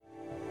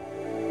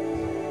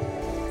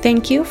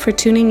Thank you for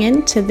tuning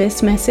in to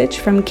this message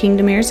from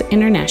Kingdom Heirs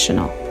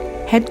International,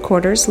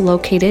 headquarters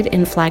located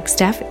in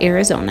Flagstaff,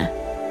 Arizona.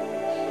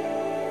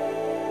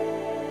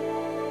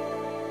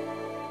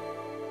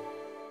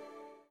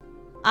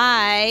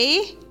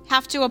 I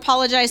have to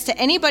apologize to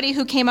anybody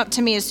who came up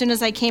to me as soon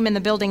as I came in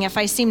the building. If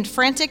I seemed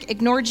frantic,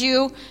 ignored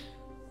you,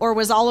 or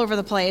was all over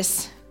the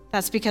place,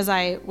 that's because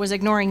I was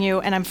ignoring you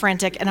and I'm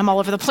frantic and I'm all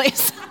over the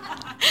place.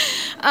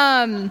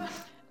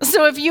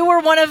 So if you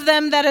were one of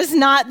them that is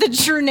not the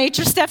true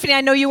nature, Stephanie,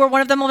 I know you were one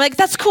of them. I'm like,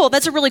 that's cool.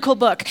 That's a really cool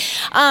book.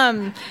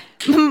 My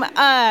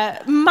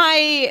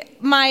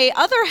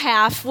other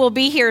half will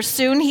be here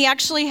soon. He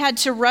actually had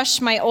to rush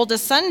my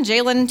oldest son,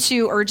 Jalen,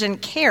 to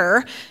urgent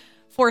care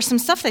for some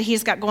stuff that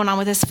he's got going on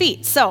with his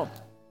feet. So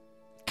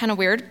kind of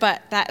weird,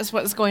 but that is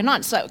what was going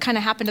on. So it kind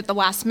of happened at the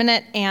last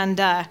minute, and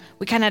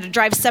we kind of had to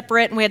drive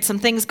separate, and we had some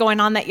things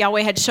going on that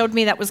Yahweh had showed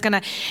me that was going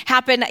to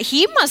happen.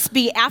 He must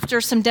be after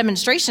some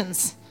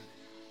demonstrations,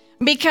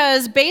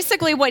 because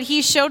basically what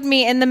he showed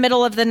me in the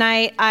middle of the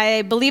night,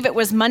 I believe it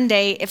was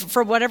Monday, if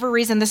for whatever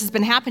reason this has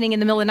been happening in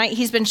the middle of the night,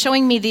 he's been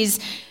showing me these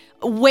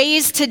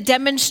ways to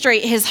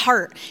demonstrate his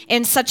heart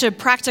in such a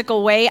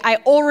practical way. I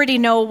already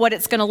know what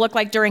it's going to look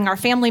like during our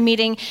family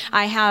meeting.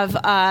 I have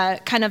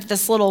kind of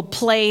this little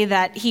play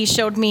that he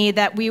showed me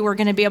that we were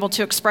going to be able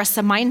to express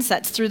some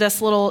mindsets through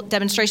this little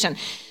demonstration.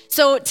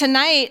 So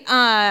tonight,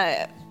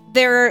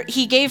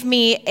 he gave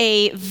me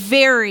a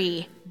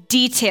very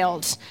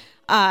detailed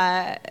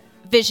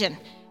vision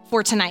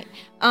for tonight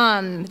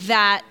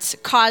that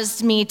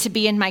caused me to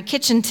be in my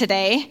kitchen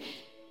today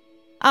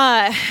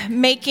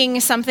making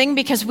something,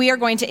 because we are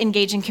going to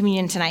engage in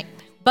communion tonight.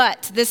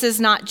 But this is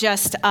not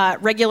just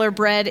regular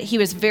bread. He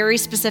was very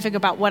specific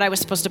about what I was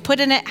supposed to put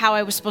in it, how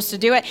I was supposed to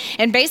do it.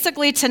 And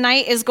basically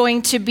tonight is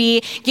going to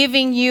be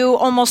giving you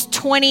almost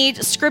 20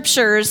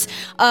 scriptures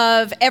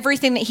of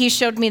everything that he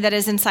showed me that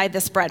is inside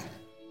this bread.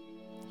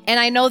 And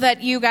I know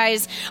that you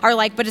guys are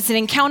like, but it's an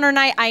encounter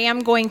night. I am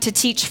going to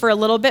teach for a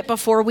little bit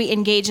before we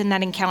engage in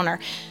that encounter.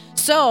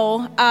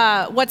 So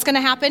what's going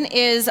to happen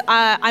is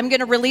I'm going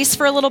to release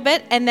for a little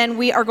bit, and then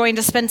we are going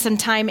to spend some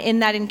time in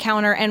that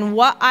encounter. And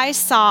what I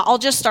saw, I'll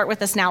just start with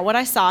this now. What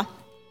I saw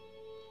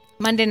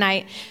Monday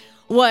night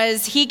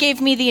was he gave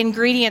me the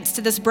ingredients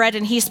to this bread,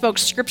 and he spoke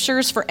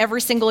scriptures for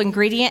every single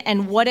ingredient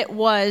and what it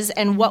was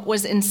and what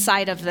was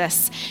inside of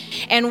this.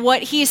 And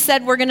what he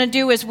said we're going to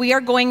do is we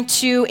are going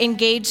to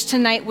engage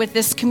tonight with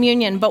this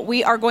communion, but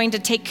we are going to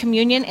take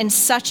communion in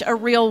such a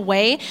real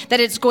way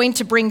that it's going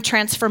to bring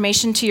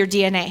transformation to your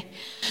DNA.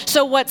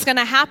 So what's going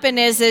to happen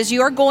is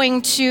you're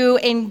going to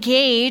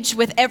engage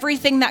with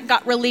everything that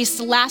got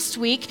released last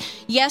week.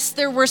 Yes,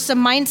 there were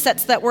some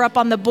mindsets that were up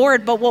on the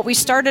board, but what we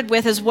started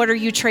with is what are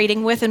you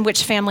trading with and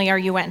which family are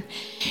you in?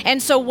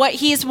 And so what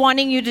he's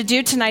wanting you to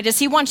do tonight is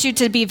he wants you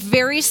to be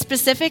very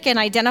specific in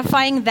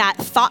identifying that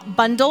thought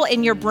bundle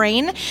in your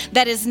brain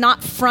that is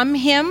not from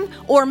him,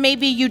 or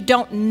maybe you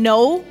don't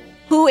know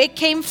who it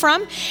came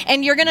from,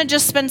 and you're going to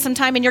just spend some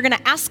time and you're going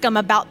to ask him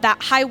about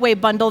that highway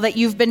bundle that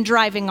you've been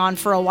driving on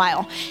for a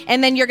while.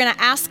 And then you're going to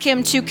ask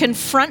him to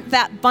confront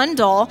that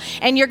bundle,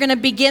 and you're going to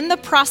begin the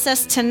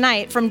process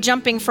tonight from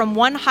jumping from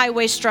one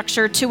highway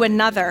structure to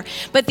another.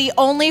 But the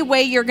only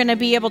way you're going to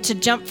be able to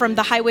jump from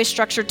the highway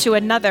structure to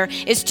another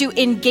is to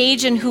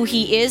engage in who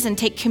he is and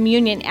take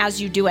communion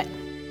as you do it.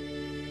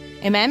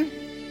 Amen?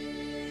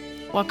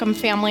 Welcome,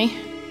 family.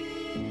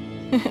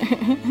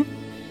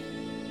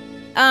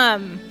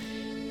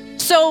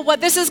 So what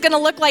this is going to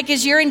look like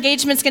is your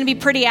engagement's going to be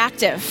pretty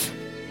active.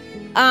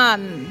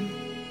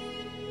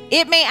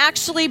 It may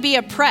actually be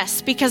a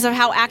press because of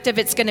how active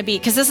it's going to be,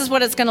 because this is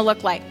what it's going to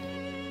look like.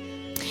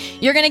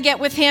 You're going to get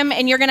with him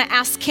and you're going to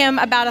ask him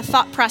about a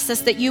thought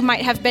process that you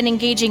might have been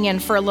engaging in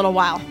for a little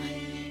while.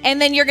 And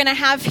then you're going to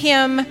have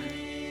him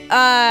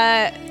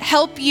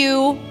help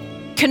you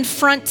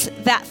confront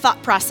that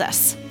thought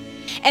process.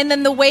 And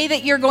then the way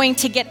that you're going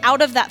to get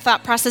out of that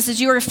thought process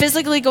is you are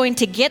physically going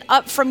to get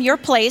up from your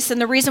place. And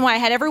the reason why I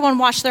had everyone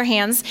wash their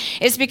hands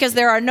is because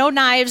there are no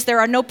knives, there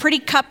are no pretty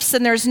cups,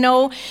 and there's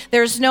no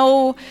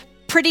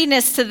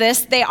prettiness to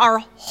this. They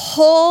are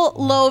whole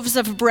loaves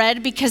of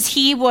bread, because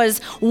he was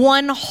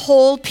one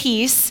whole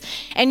piece,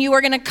 and you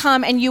are going to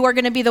come and you are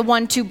going to be the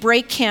one to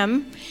break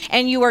him,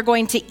 and you are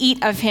going to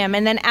eat of him.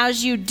 And then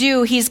as you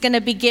do, he's going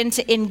to begin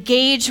to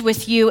engage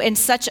with you in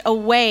such a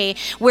way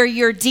where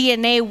your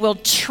DNA will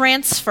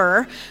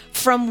transfer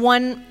from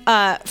one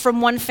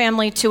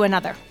family to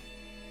another.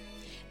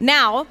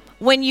 Now,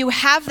 when you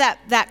have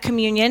that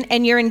communion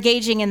and you're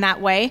engaging in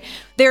that way,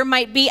 there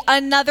might be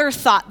another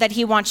thought that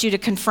he wants you to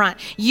confront.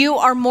 You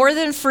are more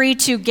than free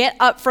to get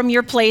up from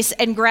your place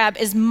and grab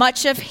as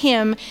much of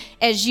him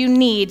as you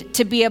need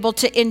to be able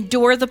to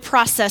endure the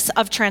process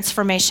of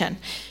transformation.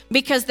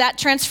 Because that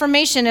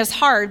transformation is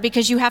hard,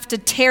 because you have to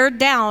tear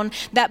down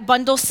that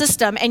bundle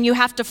system, and you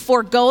have to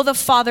forego the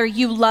father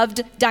you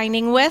loved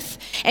dining with,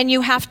 and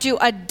you have to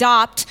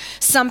adopt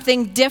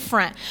something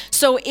different.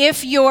 So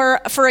if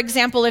for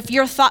example, if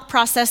your thought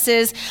process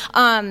is,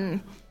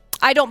 I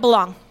don't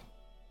belong.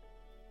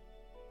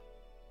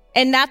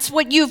 And that's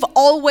what you've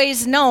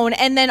always known.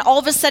 And then all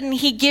of a sudden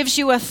he gives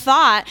you a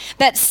thought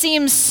that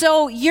seems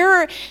so,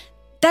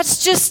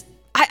 that's just,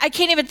 I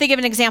can't even think of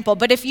an example,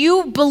 but if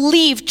you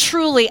believe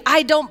truly,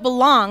 I don't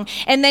belong,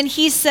 and then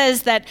he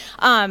says that,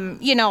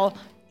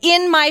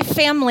 in my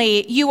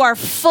family, you are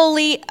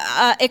fully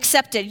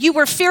accepted. You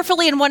were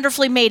fearfully and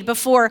wonderfully made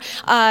before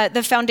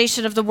the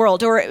foundation of the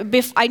world, or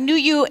I knew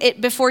you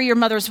before your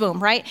mother's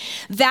womb, right?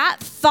 That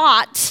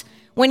thought,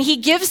 when he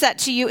gives that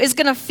to you, is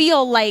going to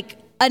feel like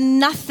a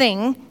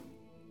nothing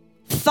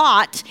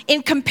thought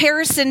in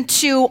comparison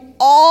to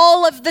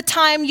all of the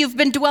time you've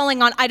been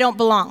dwelling on, I don't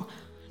belong.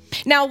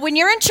 Now, when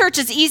you're in church,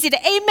 it's easy to,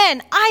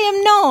 amen, I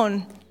am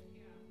known.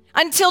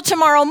 Until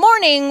tomorrow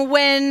morning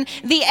when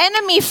the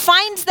enemy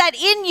finds that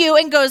in you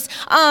and goes,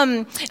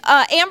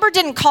 Amber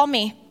didn't call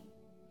me,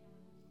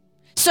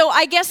 so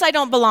I guess I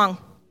don't belong.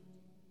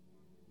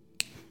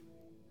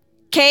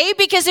 Okay,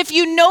 because if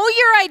you know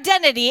your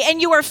identity and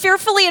you are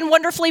fearfully and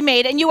wonderfully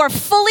made and you are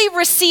fully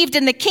received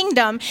in the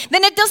kingdom,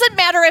 then it doesn't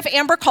matter if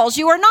Amber calls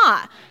you or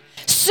not.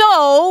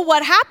 So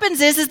what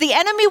happens is the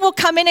enemy will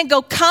come in and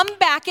go, come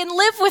back and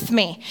live with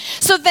me.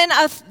 So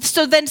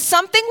then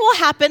something will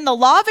happen. The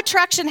law of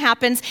attraction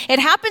happens. It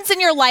happens in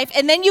your life.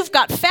 And then you've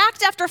got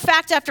fact after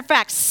fact after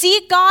fact.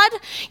 See, God,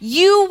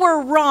 you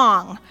were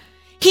wrong.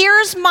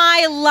 Here's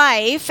my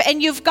life.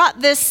 And you've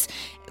got this.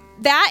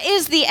 That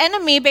is the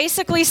enemy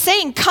basically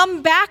saying,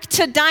 come back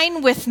to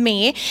dine with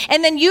me.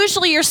 And then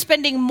usually you're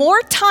spending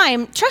more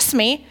time, trust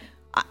me,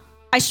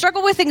 I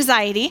struggle with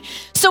anxiety,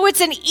 so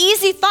it's an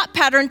easy thought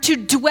pattern to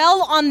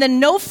dwell on the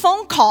no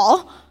phone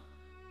call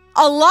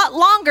a lot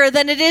longer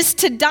than it is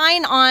to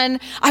dine on,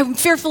 I'm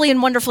fearfully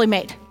and wonderfully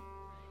made.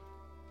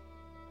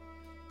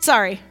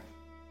 Sorry.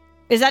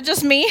 Is that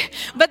just me?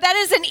 But that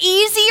is an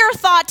easier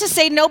thought to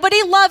say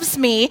nobody loves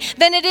me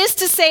than it is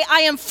to say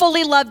I am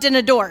fully loved and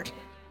adored.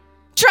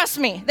 Trust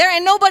me, there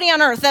ain't nobody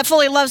on earth that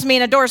fully loves me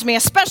and adores me,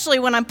 especially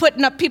when I'm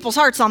putting up people's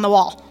hearts on the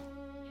wall.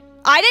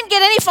 I didn't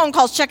get any phone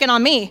calls checking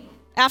on me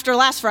after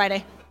last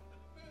Friday.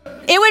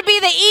 It would be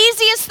the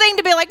easiest thing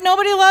to be like,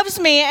 nobody loves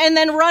me, and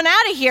then run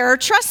out of here.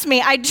 Trust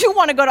me, I do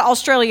want to go to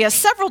Australia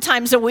several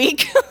times a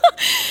week.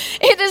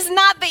 It is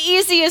not the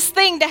easiest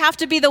thing to have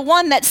to be the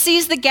one that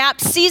sees the gap,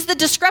 sees the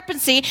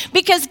discrepancy,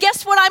 because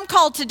guess what I'm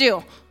called to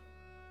do?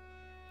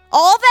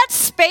 All that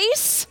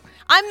space,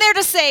 I'm there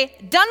to say,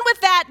 done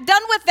with that,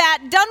 done with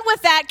that, done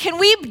with that. Can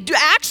we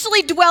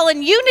actually dwell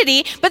in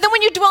unity? But then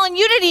when you dwell in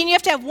unity and you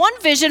have to have one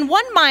vision,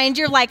 one mind,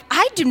 you're like,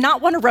 I do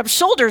not want to rub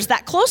shoulders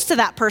that close to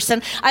that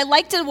person. I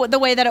liked it the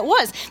way that it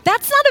was.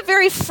 That's not a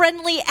very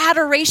friendly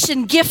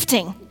adoration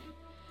gifting.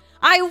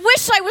 I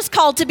wish I was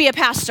called to be a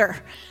pastor.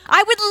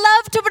 I would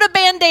love to put a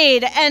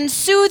Band-Aid and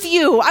soothe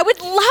you. I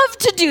would love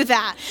to do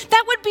that.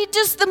 That would be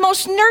just the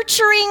most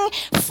nurturing,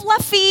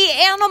 fluffy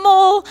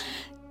animal.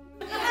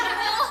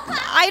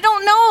 I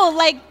don't know,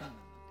 like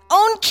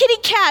own kitty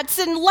cats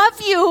and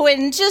love you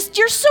and just,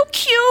 you're so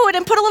cute,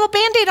 and put a little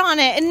Band-Aid on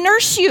it and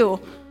nurse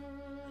you.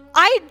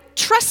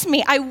 Trust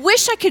me, I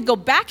wish I could go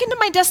back into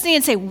my destiny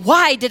and say,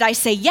 why did I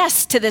say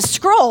yes to this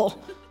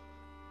scroll?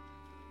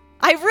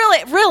 I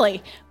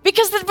really, but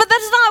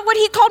that's not what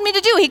he called me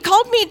to do. He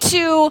called me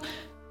to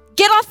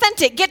get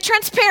authentic, get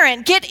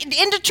transparent,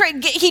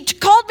 he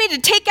called me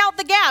to take out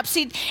the gaps.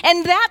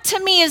 And that to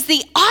me is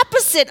the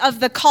opposite of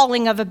the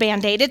calling of a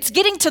Band-Aid. It's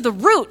getting to the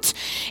root.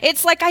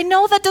 It's like, I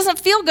know that doesn't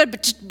feel good,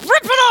 but just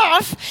rip it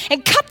off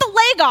and cut the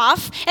leg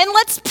off and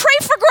let's pray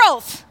for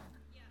growth.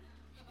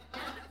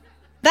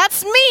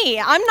 That's me.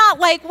 I'm not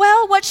like,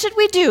 well, what should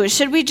we do?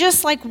 Should we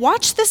just like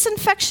watch this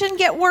infection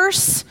get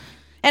worse?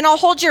 And I'll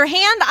hold your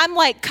hand. I'm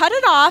like, cut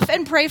it off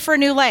and pray for a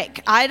new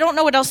leg. I don't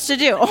know what else to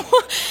do.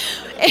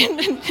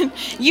 And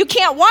you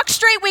can't walk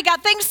straight. We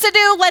got things to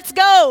do. Let's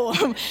go.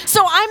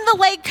 So I'm the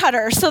leg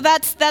cutter. So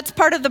that's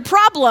part of the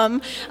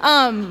problem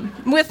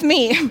with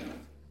me.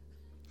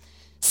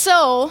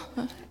 So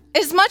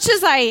as much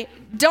as I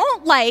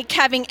don't like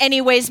having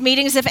anyways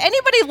meetings, if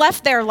anybody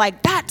left there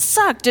like, that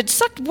sucked, it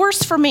sucked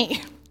worse for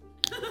me.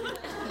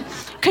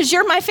 Because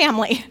you're my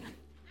family.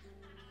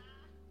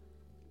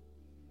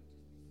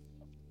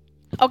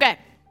 Okay,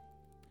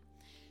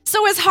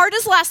 so as hard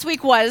as last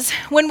week was,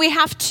 when we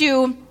have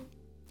to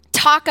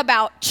talk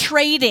about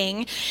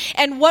trading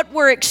and what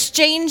we're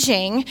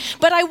exchanging,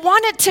 but I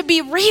want it to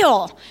be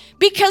real,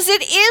 because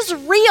it is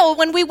real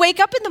when we wake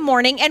up in the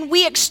morning and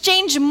we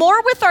exchange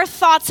more with our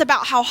thoughts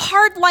about how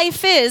hard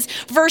life is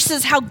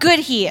versus how good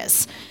he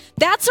is.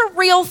 That's a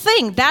real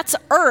thing. That's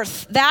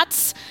earth.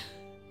 That's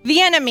the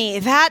enemy.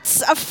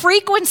 That's a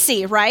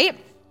frequency, right?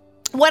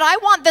 What I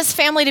want this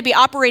family to be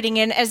operating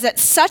in is at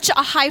such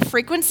a high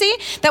frequency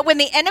that when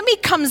the enemy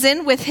comes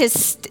in with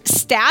his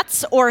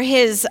stats or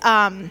his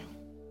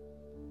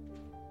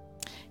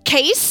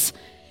case,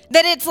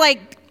 that it's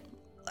like,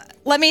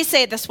 let me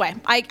say it this way.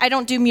 I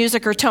don't do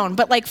music or tone,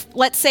 but like,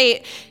 let's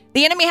say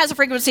the enemy has a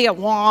frequency of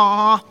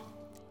wah,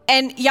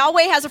 and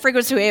Yahweh has a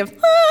frequency of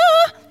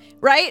ah,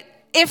 right?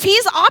 If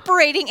he's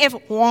operating, if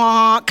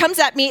wah comes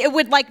at me, it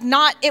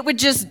would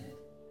just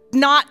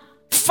not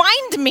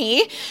find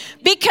me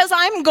because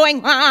I'm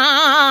going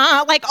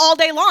like all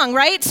day long,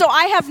 right? So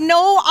I have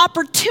no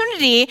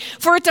opportunity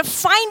for it to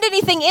find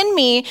anything in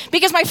me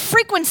because my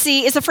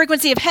frequency is the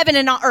frequency of heaven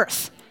and not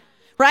earth.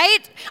 Right?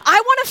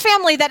 I want a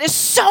family that is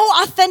so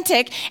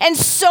authentic and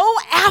so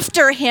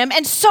after him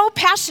and so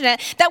passionate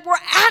that we're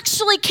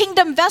actually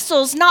kingdom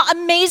vessels, not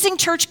amazing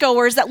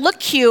churchgoers that look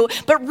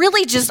cute, but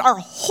really just are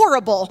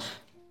horrible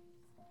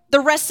the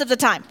rest of the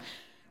time.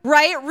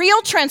 Right?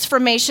 Real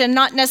transformation,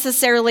 not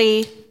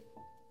necessarily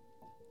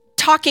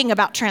talking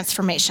about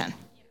transformation.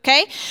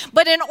 Okay?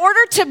 But in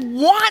order to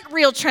want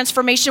real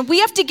transformation, we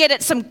have to get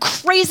at some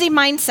crazy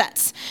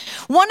mindsets.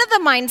 One of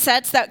the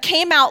mindsets that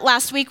came out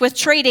last week with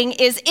trading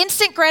is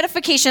instant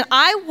gratification.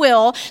 I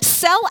will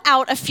sell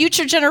out a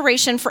future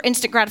generation for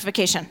instant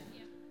gratification.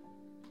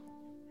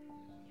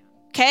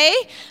 Okay?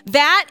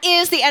 That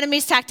is the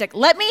enemy's tactic.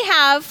 Let me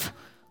have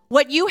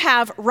what you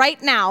have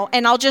right now,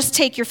 and I'll just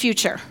take your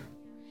future.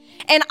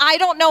 And I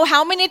don't know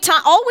how many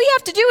times, all we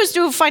have to do is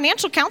do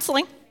financial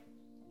counseling.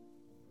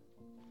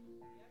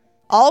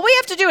 All we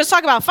have to do is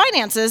talk about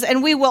finances,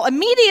 and we will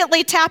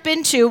immediately tap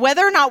into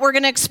whether or not we're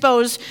going to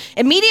expose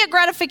immediate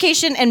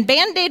gratification and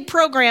Band-Aid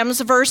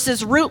programs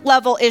versus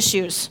root-level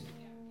issues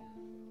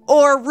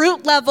or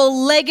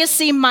root-level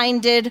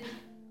legacy-minded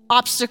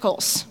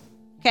obstacles,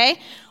 okay?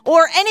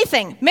 Or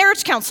anything,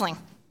 marriage counseling,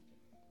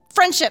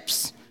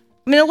 friendships.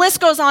 I mean, the list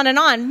goes on,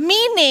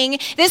 meaning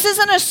this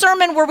isn't a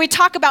sermon where we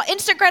talk about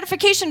instant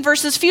gratification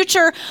versus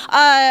future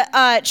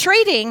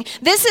trading.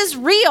 This is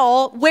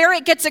real. Where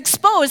it gets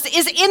exposed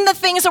is in the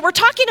things that we're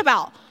talking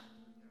about.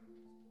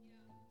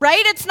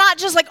 Right? It's not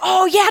just like,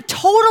 oh yeah,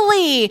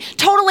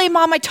 totally,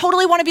 Mom, I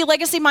totally want to be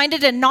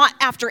legacy-minded and not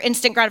after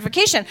instant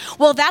gratification.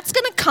 Well, that's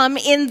going to come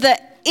in the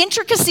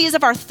intricacies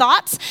of our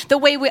thoughts, the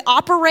way we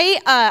operate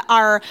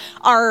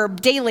our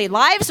daily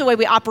lives, the way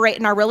we operate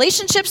in our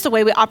relationships, the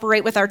way we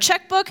operate with our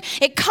checkbook.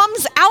 It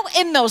comes out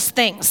in those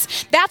things.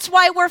 That's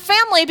why we're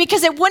family,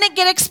 because it wouldn't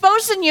get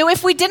exposed in you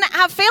if we didn't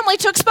have family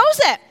to expose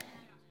it.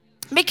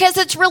 Because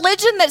it's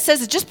religion that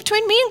says it's just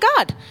between me and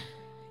God.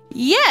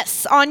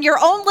 Yes, on your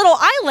own little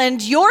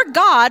island, your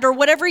God, or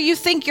whatever you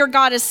think your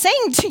God is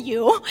saying to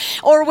you,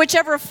 or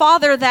whichever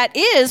father that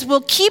is,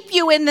 will keep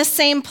you in the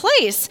same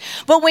place.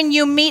 But when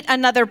you meet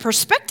another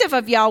perspective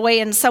of Yahweh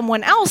and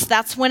someone else,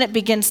 that's when it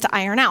begins to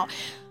iron out.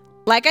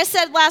 Like I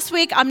said last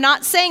week, I'm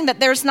not saying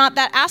that there's not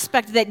that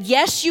aspect that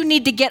yes, you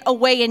need to get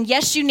away, and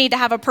yes, you need to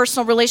have a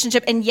personal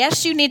relationship, and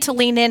yes, you need to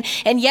lean in,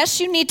 and yes,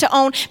 you need to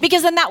own,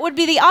 because then that would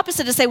be the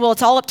opposite to say, well,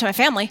 it's all up to my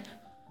family.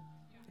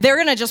 They're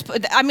going to just,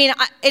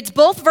 it's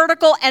both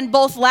vertical and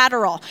both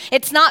lateral.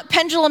 It's not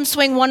pendulum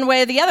swing one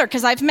way or the other,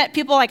 because I've met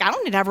people like, I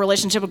don't need to have a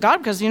relationship with God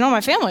because, my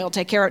family will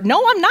take care of it.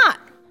 No, I'm not.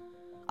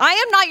 I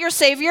am not your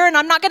savior, and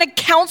I'm not going to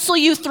counsel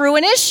you through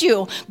an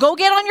issue. Go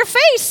get on your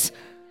face,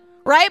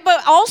 right?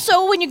 But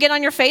also, when you get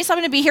on your face, I'm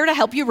going to be here to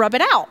help you rub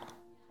it out.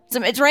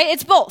 It's right?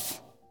 It's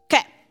both.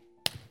 Okay.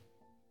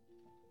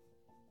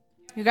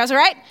 You guys all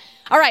right?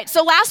 All right,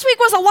 so last week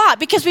was a lot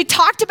because we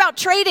talked about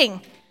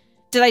trading.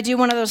 Did I do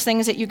one of those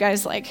things that you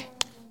guys like?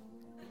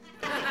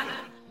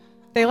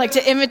 They like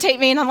to imitate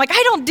me, and I'm like,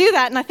 I don't do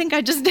that, and I think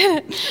I just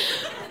did it.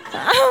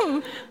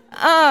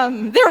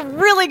 They're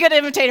really good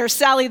imitators,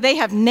 Sally. They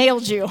have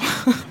nailed you.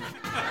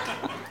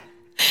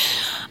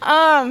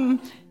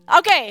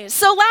 Okay,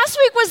 so last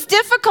week was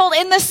difficult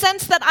in the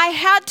sense that I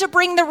had to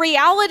bring the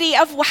reality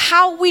of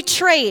how we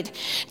trade.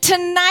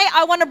 Tonight,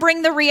 I want to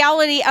bring the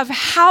reality of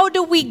how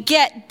do we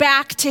get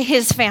back to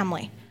his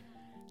family.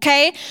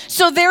 Okay,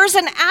 so there's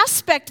an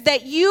aspect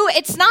that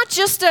it's not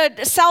just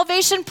a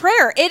salvation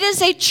prayer. It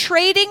is a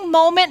trading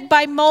moment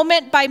by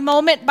moment by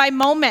moment by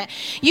moment.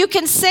 You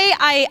can say,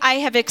 I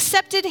have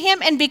accepted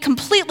him and be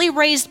completely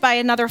raised by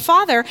another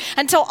father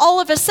until all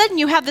of a sudden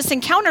you have this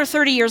encounter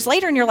 30 years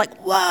later and you're like,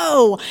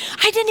 whoa,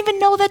 I didn't even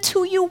know that's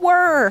who you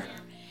were.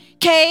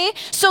 Okay,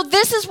 so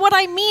this is what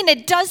I mean.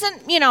 It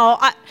doesn't,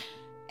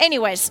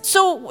 anyways,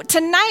 so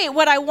tonight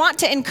what I want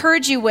to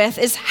encourage you with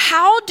is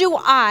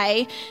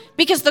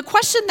because the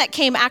question that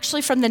came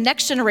actually from the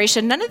next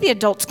generation, none of the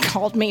adults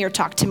called me or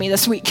talked to me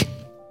this week,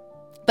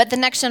 but the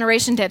next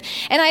generation did.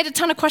 And I had a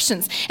ton of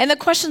questions. And the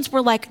questions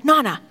were like,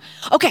 Nana,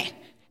 okay,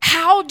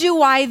 how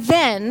do I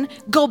then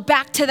go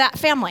back to that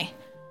family?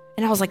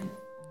 And I was like,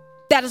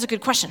 that is a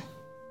good question.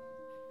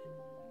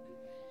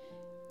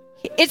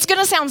 It's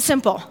going to sound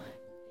simple.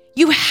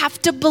 You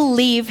have to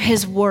believe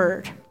his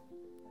word,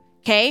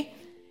 okay?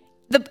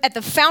 At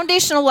the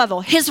foundational level,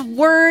 his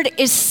word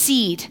is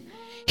seed.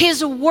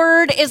 His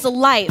word is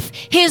life.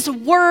 His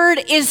word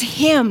is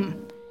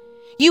him.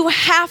 You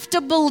have to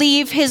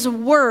believe his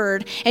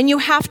word, and you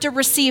have to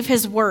receive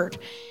his word.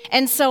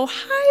 And so,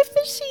 hi,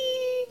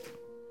 Fishy.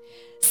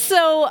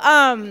 So,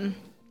 I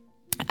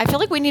feel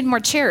like we need more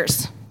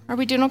chairs. Are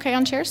we doing okay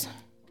on chairs?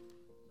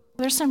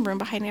 There's some room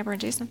behind Amber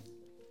and Jason.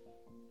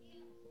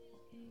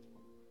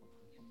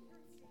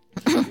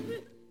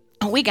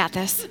 Oh, we got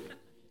this.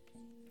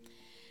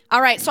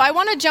 All right, so I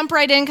want to jump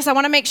right in because I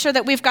want to make sure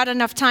that we've got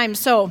enough time.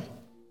 So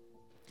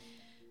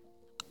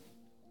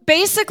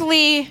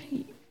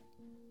basically,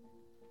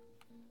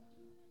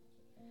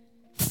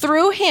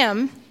 through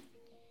him,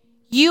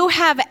 you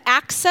have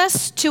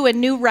access to a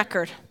new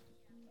record.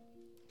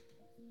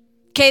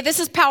 Okay, this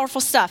is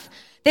powerful stuff.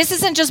 This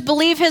isn't just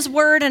believe his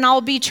word and I'll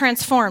be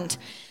transformed.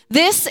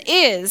 This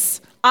is,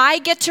 I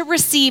get to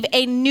receive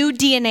a new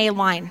DNA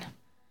line.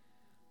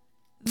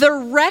 The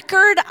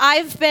record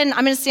I'm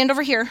going to stand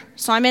over here.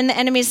 So I'm in the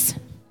enemy's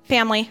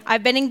family.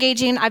 I've been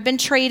engaging, I've been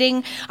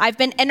trading, I've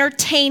been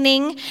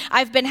entertaining,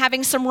 I've been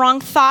having some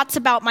wrong thoughts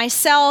about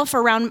myself,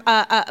 around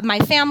my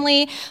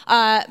family,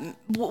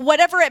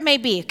 whatever it may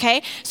be,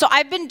 okay? So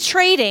I've been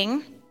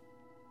trading.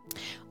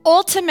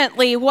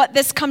 Ultimately, what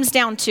this comes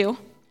down to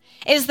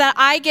is that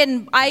I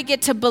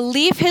get to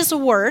believe his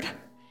word,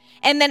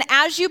 and then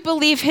as you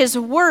believe his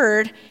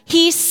word,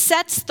 he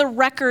sets the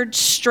record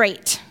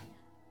straight.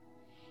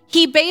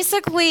 He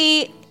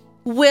basically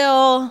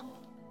will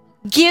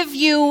give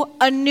you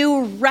a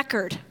new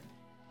record.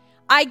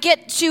 I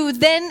get to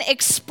then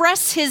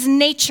express his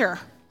nature.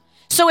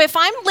 So if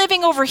I'm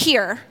living over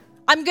here,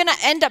 I'm going to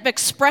end up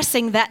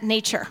expressing that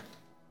nature.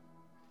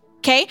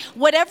 Okay?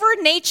 Whatever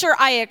nature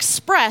I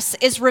express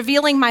is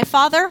revealing my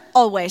Father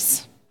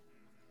always.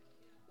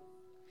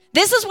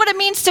 This is what it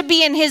means to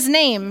be in his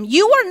name.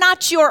 You are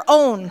not your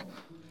own.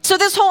 So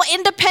this whole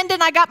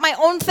independent, I got my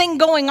own thing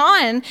going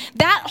on,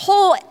 that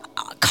whole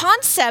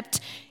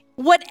concept,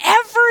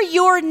 whatever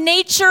your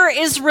nature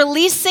is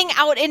releasing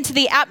out into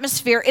the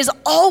atmosphere is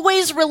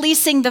always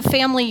releasing the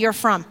family you're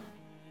from.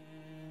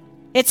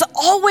 It's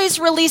always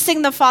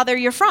releasing the Father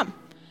you're from.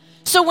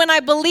 So when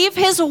I believe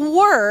his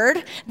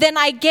word, then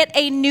I get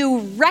a new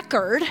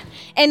record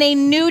and a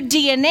new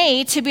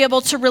DNA to be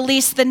able to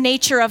release the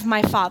nature of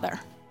my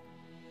Father.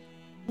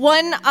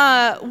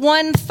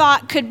 One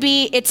thought could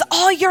be, it's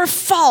all your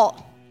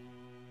fault.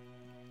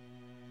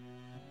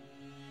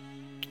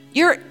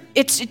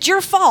 It's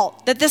your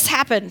fault that this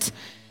happened.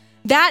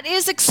 That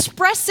is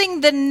expressing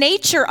the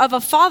nature of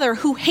a father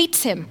who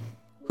hates him,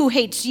 who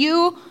hates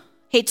you,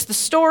 hates the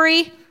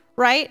story,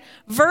 right?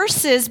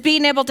 Versus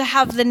being able to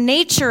have the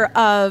nature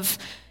of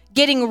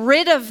getting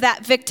rid of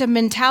that victim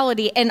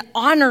mentality and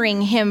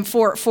honoring him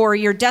for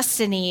your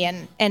destiny.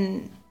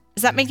 And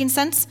is that making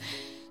sense?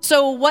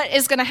 So what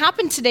is going to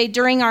happen today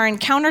during our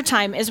encounter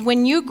time is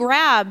when you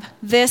grab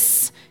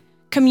this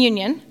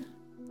communion,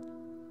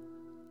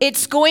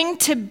 it's going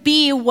to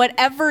be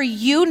whatever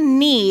you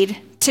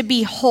need to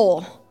be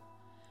whole.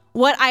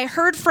 What I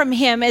heard from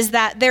him is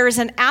that there is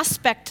an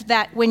aspect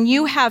that when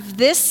you have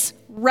this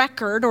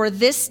record or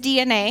this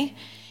DNA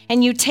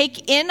and you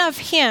take in of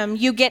him,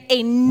 you get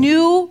a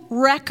new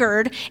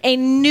record, a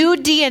new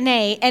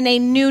DNA, and a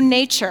new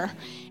nature.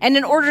 And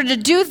in order to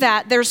do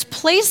that, there's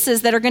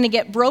places that are going to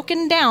get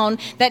broken down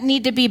that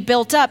need to be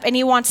built up, and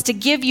he wants to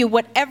give you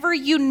whatever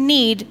you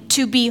need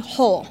to be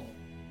whole.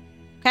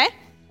 Okay?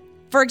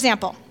 For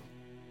example,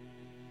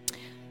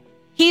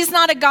 he's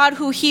not a God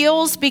who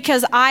heals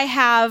because I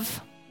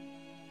have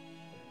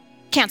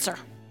cancer.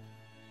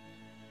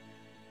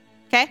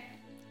 Okay?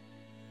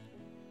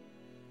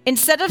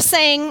 Instead of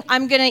saying,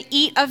 I'm going to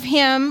eat of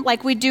him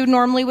like we do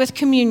normally with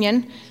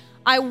communion,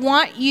 I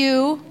want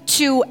you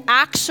to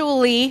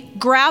actually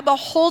grab a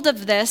hold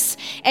of this,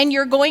 and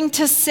you're going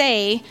to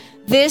say,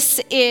 this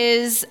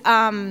is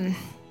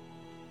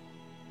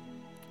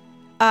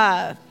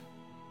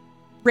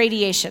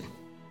radiation.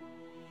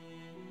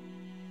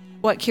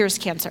 What cures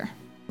cancer?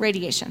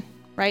 Radiation,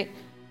 right?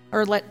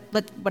 Or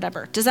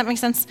whatever. Does that make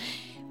sense?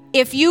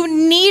 If you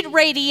need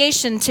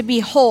radiation to be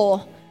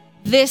whole,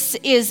 this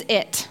is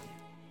it.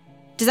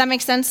 Does that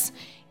make sense?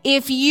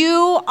 If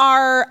you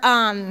are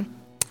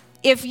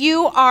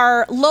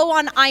low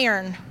on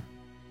iron,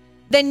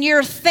 then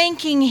you're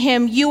thanking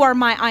him, you are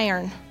my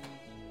iron.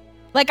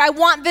 Like, I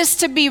want this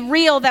to be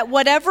real, that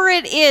whatever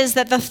it is,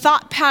 that the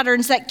thought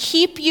patterns that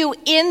keep you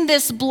in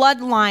this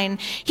bloodline,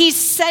 he's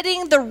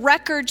setting the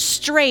record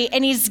straight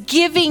and he's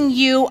giving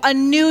you a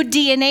new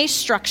DNA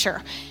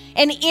structure.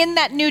 And in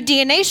that new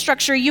DNA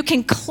structure, you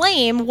can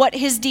claim what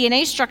his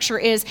DNA structure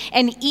is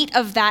and eat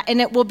of that,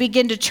 and it will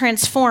begin to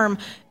transform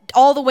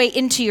all the way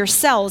into your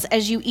cells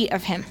as you eat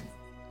of him.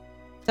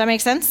 Does that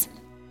make sense?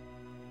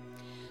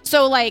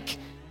 So like,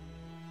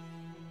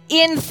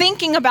 in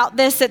thinking about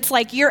this, it's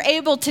like you're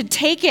able to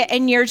take it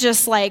and you're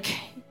just like,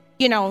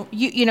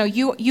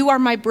 you are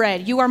my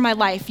bread, you are my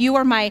life, you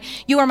are my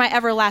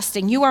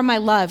everlasting, you are my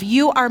love,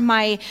 you are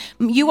my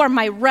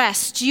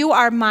rest, you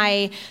are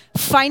my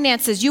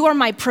finances, you are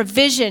my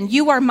provision,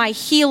 you are my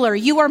healer,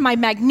 you are my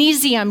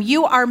magnesium,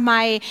 you are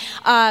my,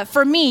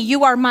 for me,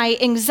 you are my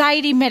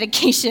anxiety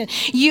medication,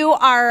 you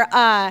are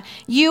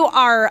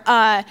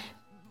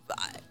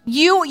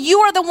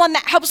the one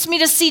that helps me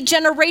to see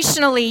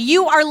generationally.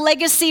 You are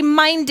legacy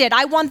minded.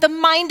 I want the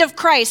mind of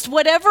Christ.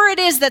 Whatever it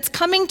is that's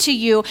coming to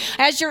you,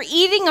 as you're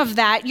eating of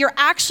that, you're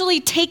actually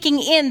taking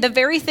in the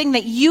very thing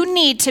that you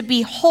need to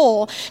be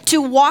whole,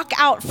 to walk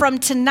out from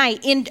tonight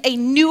in a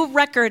new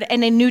record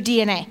and a new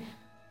DNA.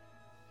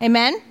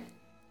 Amen?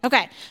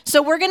 Okay,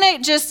 so we're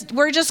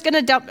just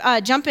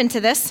gonna jump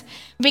into this,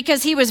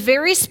 because he was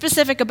very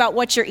specific about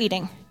what you're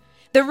eating.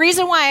 The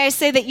reason why I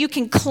say that you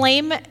can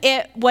claim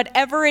it,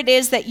 whatever it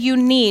is that you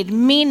need,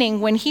 meaning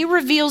when he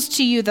reveals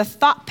to you the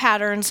thought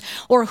patterns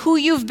or who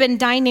you've been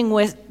dining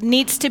with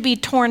needs to be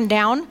torn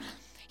down,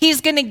 he's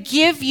going to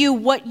give you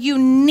what you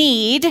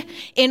need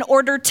in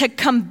order to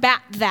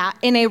combat that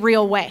in a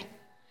real way.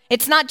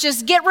 It's not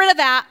just get rid of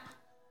that.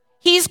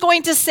 He's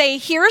going to say,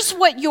 here's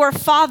what your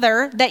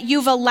father that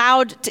you've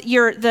allowed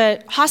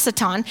the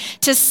Hasatan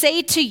to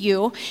say to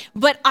you,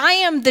 but I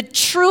am the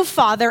true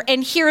father,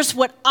 and here's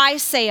what I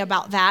say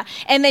about that.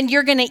 And then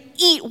you're going to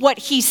eat what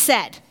he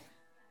said.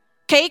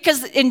 Okay,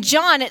 because in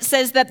John it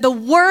says that the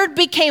word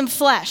became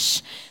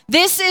flesh.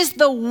 This is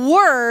the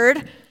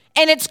word,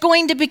 and it's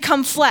going to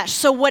become flesh.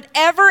 So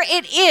whatever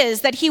it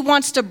is that he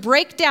wants to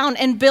break down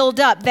and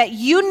build up that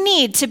you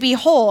need to be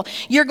whole,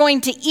 you're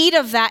going to eat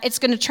of that. It's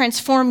going to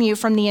transform you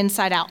from the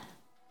inside out.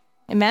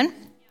 Amen?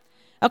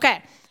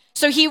 Okay,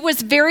 so he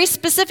was very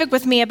specific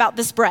with me about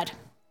this bread.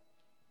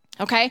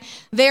 Okay,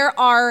 there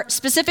are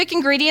specific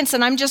ingredients,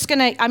 and I'm just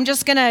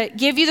gonna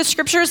give you the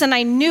scriptures, and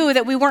I knew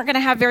that we weren't gonna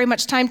have very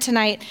much time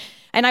tonight.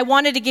 And I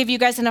wanted to give you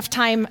guys enough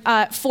time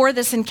for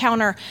this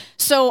encounter.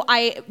 So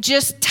I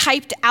just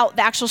typed out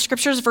the actual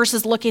scriptures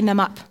versus looking them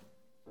up.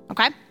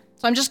 Okay?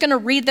 So I'm just going to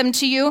read them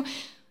to you.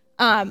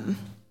 And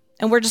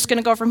we're just going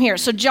to go from here.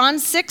 So John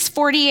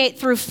 6:48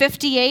 through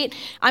 58.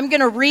 I'm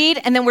going to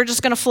read and then we're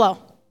just going to flow.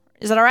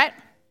 Is that all right?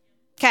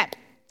 Okay.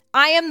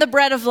 I am the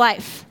bread of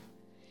life.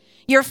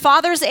 Your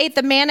fathers ate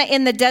the manna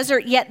in the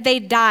desert, yet they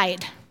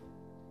died.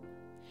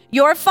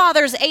 Your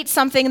fathers ate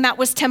something that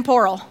was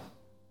temporal,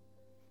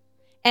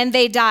 and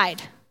they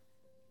died.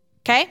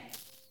 Okay?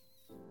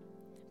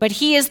 But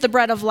he is the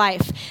bread of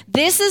life.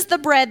 This is the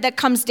bread that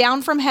comes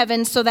down from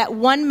heaven so that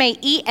one may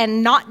eat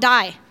and not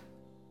die.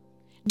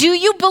 Do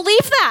you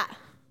believe that?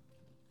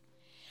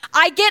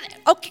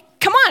 Okay,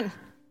 come on.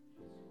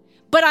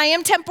 But I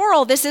am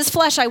temporal. This is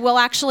flesh. I will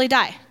actually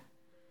die.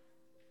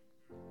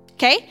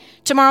 Okay?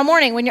 Tomorrow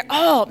morning when you're,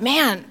 oh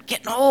man,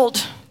 getting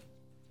old.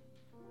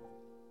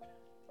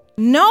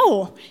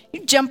 No.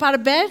 You jump out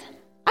of bed.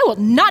 I will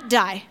not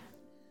die.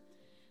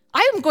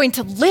 I am going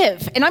to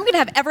live, and I'm going to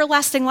have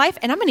everlasting life,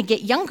 and I'm going to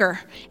get younger.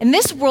 And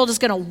this world is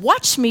going to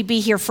watch me be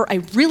here for a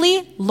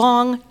really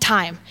long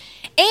time.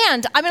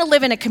 And I'm going to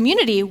live in a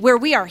community where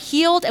we are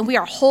healed and we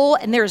are whole,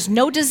 and there is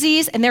no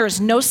disease and there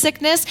is no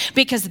sickness,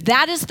 because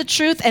that is the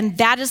truth and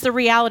that is the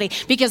reality.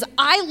 Because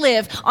I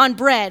live on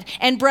bread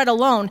and bread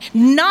alone,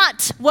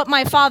 not what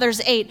my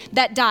fathers ate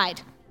that died.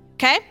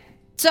 Okay?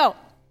 So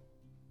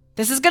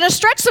this is going to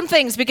stretch some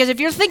things, because if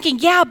you're thinking,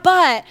 yeah,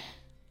 but...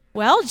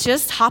 well,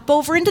 just hop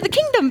over into the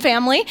kingdom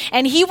family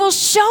and he will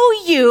show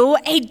you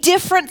a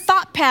different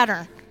thought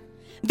pattern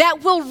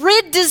that will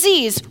rid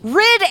disease,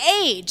 rid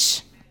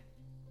age.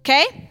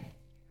 Okay?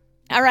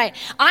 All right.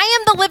 I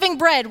am the living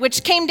bread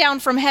which came down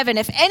from heaven.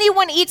 If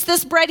anyone eats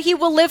this bread, he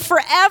will live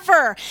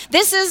forever.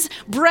 This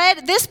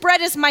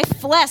bread is my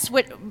flesh,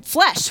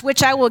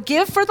 which I will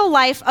give for the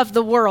life of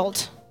the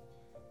world.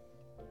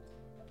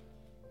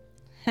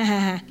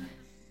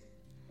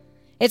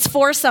 It's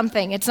for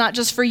something. It's not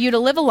just for you to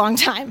live a long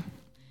time.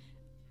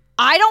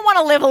 I don't want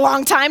to live a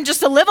long time just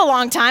to live a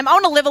long time. I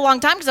want to live a long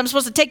time because I'm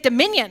supposed to take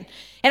dominion.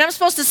 And I'm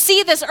supposed to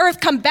see this earth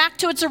come back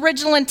to its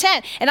original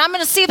intent. And I'm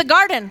going to see the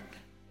garden.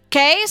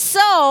 Okay,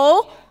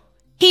 so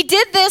he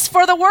did this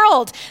for the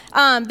world.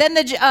 Then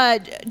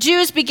the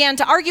Jews began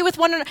to argue with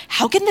one another.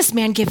 How can this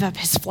man give up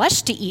his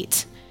flesh to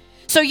eat?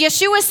 So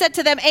Yeshua said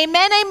to them,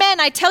 amen,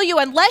 amen, I tell you,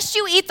 unless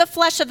you eat the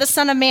flesh of the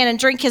Son of Man and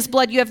drink his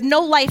blood, you have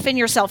no life in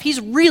yourself.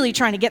 He's really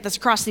trying to get this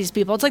across to these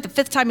people. It's like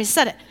the 5th time he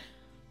said it.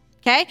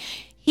 Okay?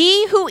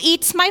 He who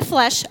eats my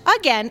flesh,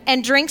 again,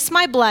 and drinks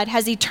my blood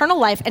has eternal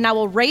life, and I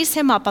will raise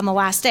him up on the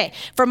last day.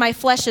 For my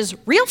flesh is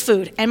real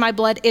food, and my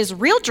blood is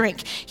real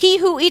drink. He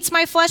who eats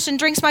my flesh and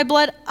drinks my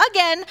blood,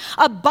 again,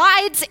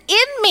 abides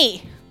in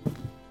me.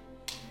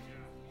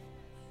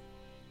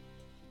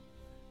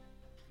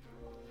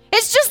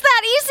 It's just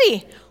that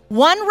easy.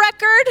 One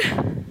record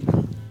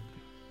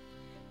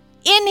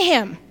in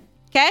him.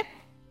 Okay?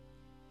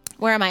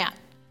 Where am I at?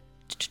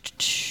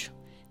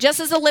 Just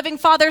as the living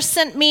Father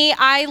sent me,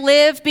 I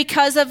live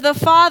because of the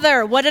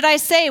Father. What did I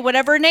say?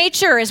 Whatever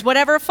nature is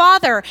whatever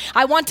Father.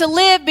 I want to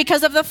live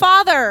because of the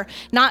Father,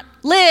 not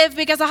live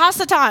because of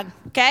Hasatan.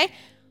 Okay?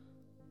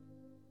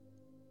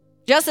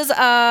 Just as,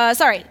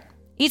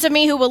 eats of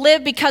me who will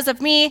live because of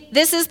me.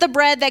 This is the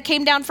bread that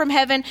came down from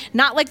heaven,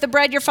 not like the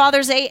bread your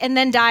fathers ate and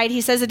then died.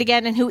 He says it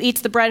again, and who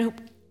eats the bread,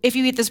 if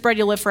you eat this bread,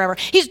 you'll live forever.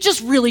 He's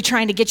just really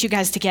trying to get you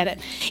guys to get it.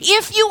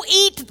 If you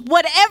eat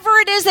whatever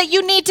it is that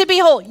you need to be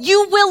whole,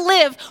 you will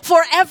live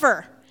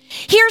forever.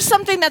 Here's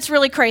something that's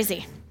really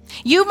crazy.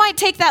 You might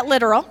take that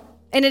literal,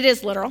 and it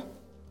is literal.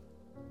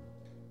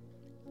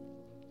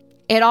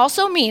 It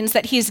also means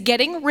that he's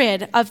getting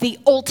rid of the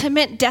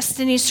ultimate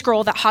destiny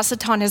scroll that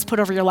Hasatan has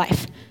put over your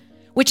life,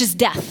 which is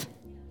death.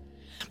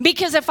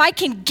 Because if I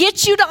can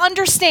get you to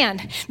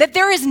understand that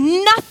there is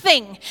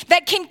nothing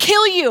that can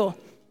kill you,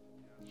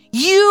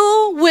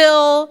 you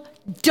will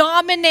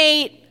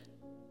dominate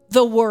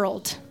the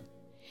world.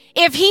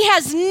 If he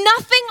has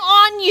nothing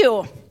on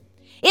you,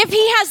 If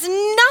he has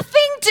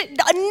nothing,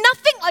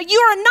 you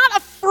are not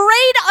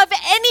afraid of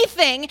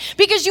anything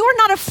because you are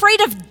not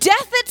afraid of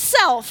death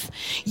itself,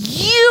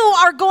 you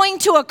are going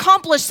to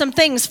accomplish some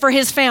things for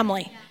his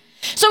family.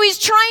 So he's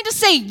trying to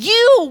say,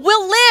 you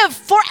will live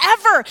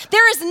forever.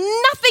 There is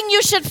nothing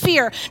you should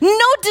fear.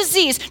 No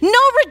disease, no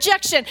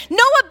rejection,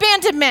 no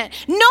abandonment,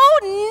 no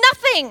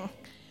nothing.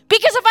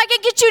 Because if I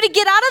can get you to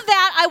get out of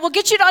that, I will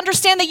get you to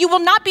understand that you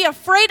will not be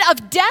afraid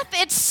of death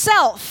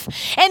itself.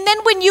 And then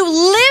when you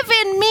live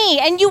in me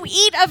and you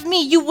eat of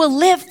me, you will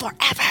live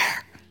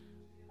forever.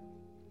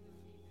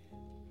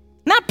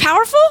 Not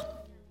powerful?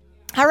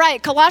 All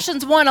right,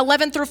 Colossians 1,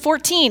 11 through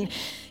 14.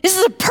 This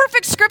is a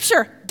perfect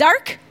scripture.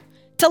 Dark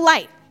to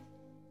light.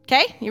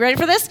 Okay, you ready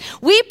for this?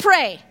 We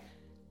pray.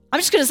 I'm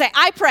just going to say,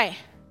 I pray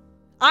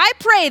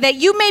that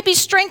you may be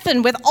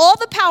strengthened with all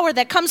the power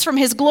that comes from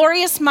his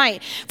glorious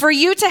might, for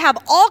you to have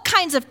all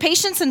kinds of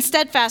patience and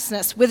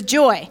steadfastness with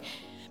joy,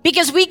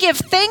 because we give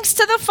thanks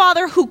to the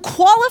Father who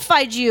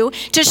qualified you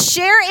to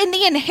share in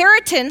the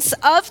inheritance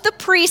of the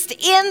priest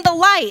in the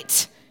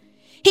light.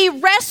 He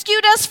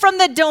rescued us from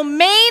the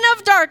domain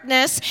of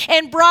darkness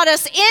and brought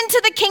us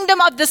into the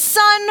kingdom of the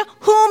Son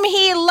whom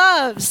he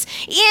loves.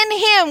 In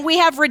him we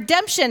have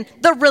redemption,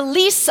 the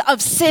release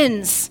of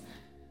sins.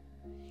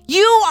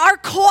 You are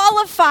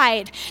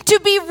qualified to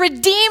be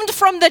redeemed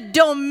from the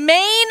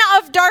domain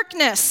of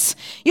darkness.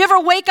 You ever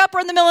wake up or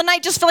in the middle of the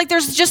night just feel like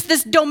there's just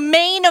this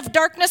domain of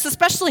darkness,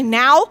 especially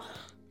now?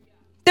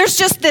 There's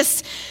just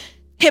this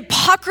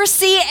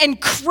hypocrisy and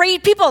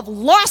people have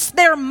lost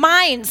their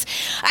minds.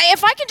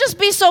 If I can just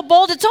be so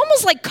bold, it's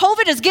almost like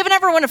COVID has given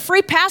everyone a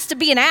free pass to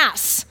be an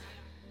ass.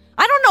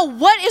 I don't know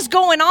what is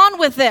going on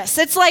with this.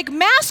 It's like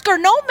mask or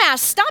no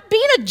mask, stop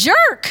being a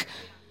jerk.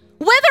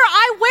 Whether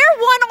I wear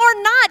one or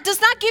not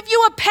does not give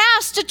you a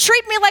pass to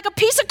treat me like a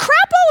piece of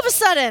crap all of a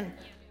sudden.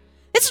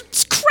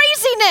 It's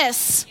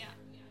craziness.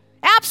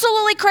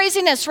 Absolutely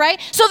craziness,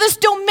 right? So this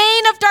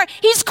domain of dark,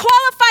 he's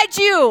qualified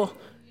you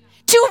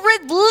to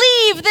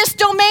leave this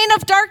domain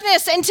of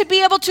darkness and to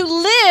be able to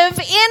live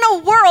in a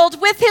world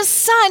with his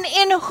Son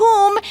in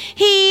whom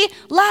he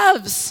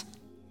loves.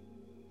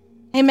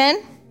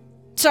 Amen?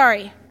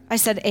 Sorry, I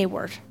said a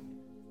word.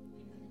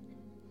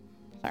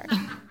 Sorry.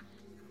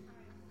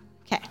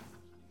 Okay.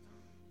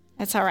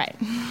 That's all right.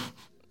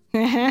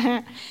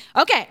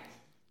 Okay.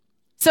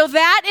 So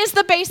that is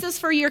the basis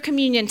for your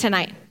communion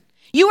tonight.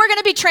 You are going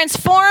to be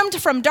transformed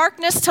from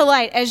darkness to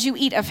light as you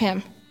eat of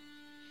him.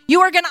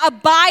 You are going to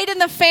abide in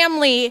the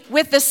family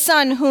with the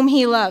Son whom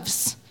he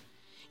loves.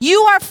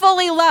 You are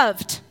fully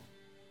loved.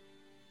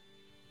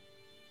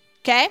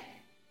 Okay?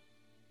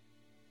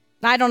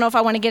 I don't know if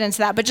I want to get into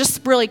that, but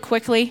just really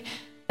quickly,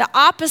 the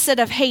opposite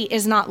of hate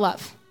is not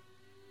love.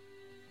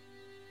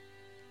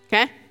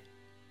 Okay?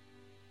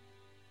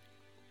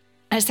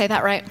 Did I say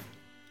that right?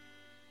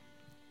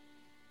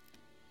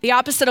 The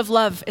opposite of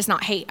love is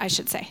not hate, I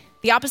should say.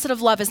 The opposite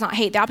of love is not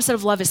hate. The opposite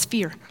of love is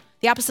fear.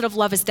 The opposite of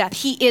love is death.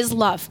 He is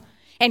love.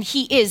 And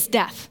he is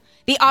death.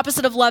 The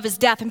opposite of love is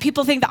death. And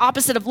people think the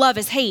opposite of love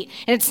is hate,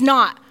 and it's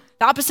not.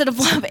 The opposite of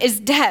love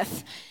is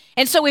death.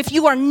 And so if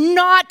you are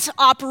not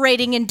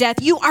operating in death,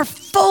 you are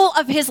full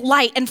of his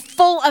light and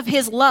full of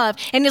his love.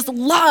 And his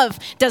love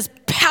does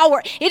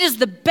power. It is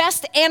the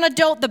best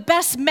antidote, the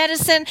best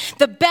medicine,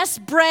 the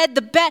best bread,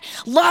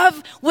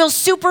 love will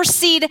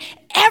supersede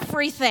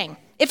everything.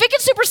 If it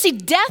can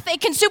supersede death, it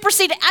can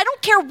supersede, I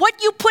don't care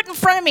what you put in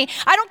front of me.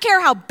 I don't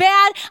care how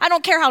bad, I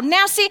don't care how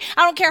nasty,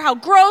 I don't care how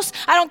gross,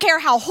 I don't care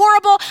how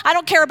horrible, I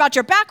don't care about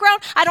your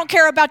background, I don't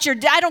care about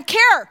I don't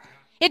care.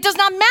 It does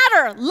not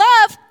matter.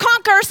 Love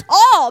conquers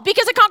all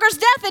because it conquers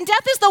death, and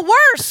death is the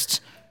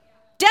worst.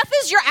 Death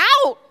is you're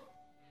out,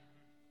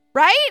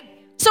 right?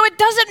 So it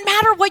doesn't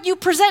matter what you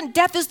present.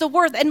 Death is the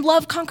worst, and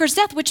love conquers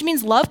death, which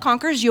means love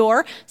conquers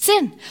your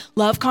sin.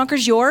 Love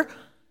conquers your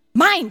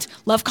mind.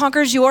 Love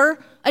conquers your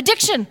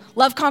addiction.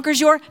 Love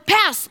conquers your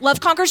past.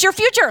 Love conquers your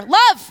future.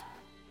 Love.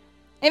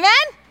 Amen?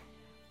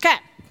 Okay.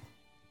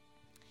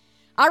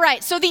 All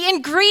right, so the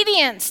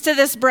ingredients to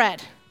this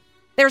bread,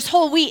 there's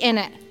whole wheat in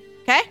it,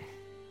 okay?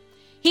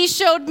 He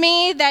showed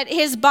me that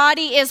his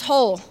body is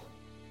whole.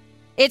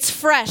 It's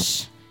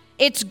fresh.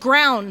 It's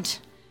ground.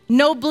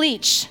 No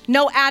bleach.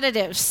 No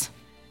additives.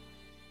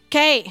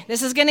 Okay,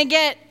 this is going to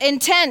get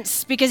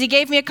intense because he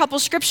gave me a couple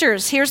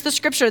scriptures. Here's the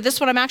scripture. This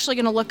one I'm actually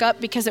going to look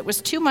up because it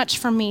was too much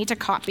for me to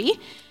copy.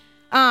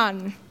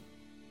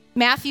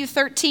 Matthew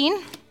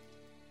 13.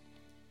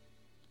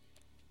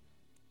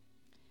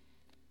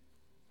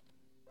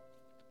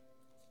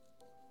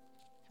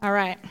 All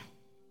right.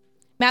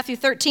 Matthew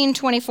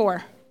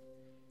 13:24.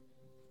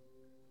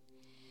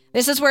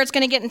 This is where it's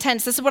going to get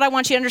intense. This is what I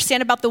want you to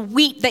understand about the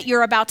wheat that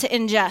you're about to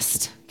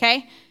ingest,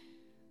 okay?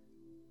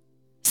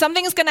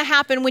 Something is going to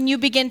happen when you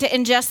begin to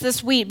ingest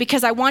this wheat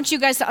because I want you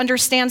guys to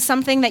understand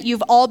something that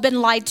you've all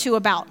been lied to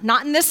about.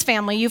 Not in this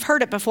family. You've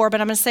heard it before, but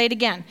I'm going to say it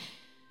again.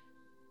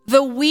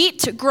 The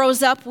wheat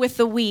grows up with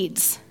the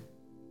weeds.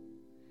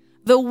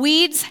 The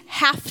weeds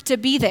have to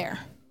be there.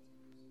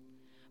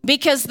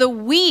 Because the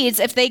weeds,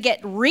 if they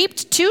get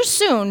reaped too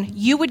soon,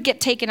 you would get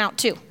taken out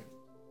too.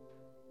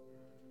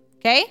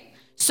 Okay?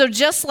 So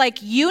just like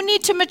you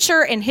need to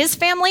mature in his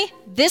family,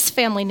 this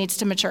family needs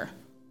to mature.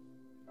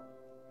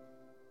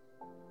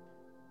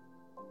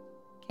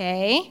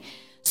 Okay?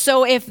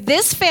 So if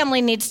this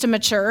family needs to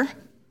mature,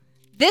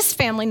 this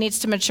family needs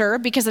to mature,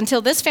 because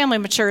until this family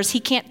matures, he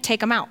can't take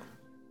them out.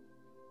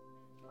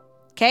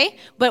 Okay?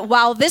 But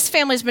while this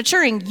family is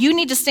maturing, you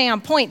need to stay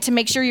on point to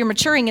make sure you're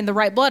maturing in the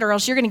right blood, or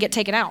else you're going to get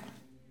taken out.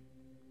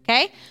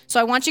 Okay? So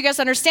I want you guys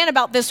to understand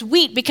about this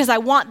wheat, because I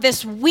want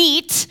this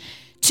wheat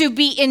to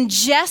be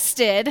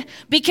ingested,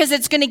 because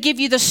it's going to give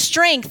you the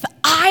strength.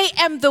 I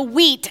am the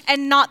wheat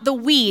and not the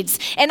weeds.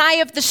 And I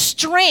have the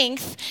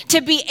strength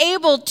to be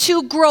able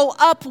to grow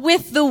up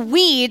with the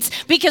weeds,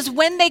 because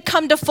when they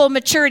come to full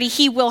maturity,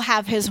 he will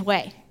have his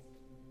way.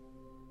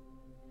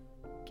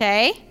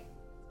 Okay?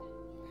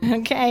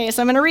 Okay,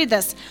 so I'm going to read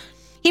this.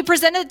 He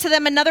presented to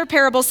them another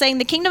parable, saying,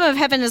 the kingdom of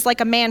heaven is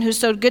like a man who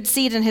sowed good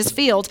seed in his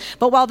field.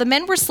 But while the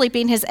men were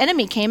sleeping, his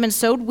enemy came and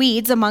sowed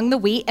weeds among the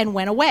wheat and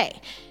went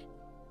away.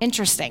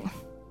 Interesting.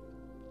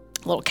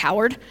 A little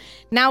coward.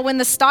 Now, when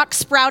the stalk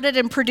sprouted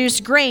and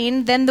produced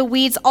grain, then the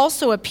weeds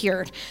also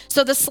appeared.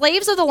 So the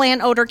slaves of the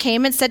landowner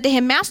came and said to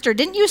him, Master,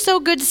 didn't you sow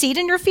good seed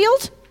in your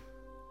field?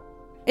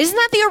 Isn't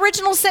that the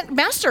original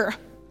master?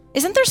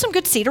 Isn't there some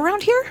good seed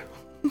around here?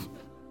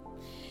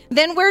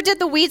 Then where did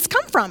the weeds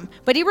come from?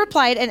 But he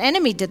replied, an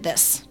enemy did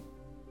this.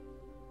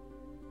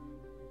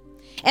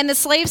 And the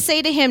slaves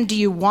say to him, do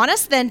you want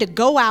us then to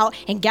go out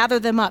and gather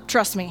them up?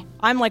 Trust me,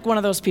 I'm like one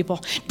of those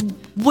people.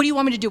 What do you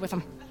want me to do with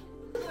them?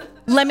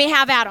 Let me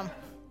have at them.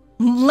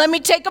 Let me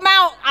take them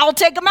out. I'll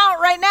take them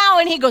out right now.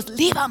 And he goes,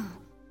 leave them.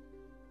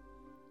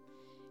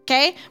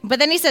 Okay, but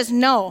then he says,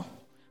 no,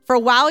 for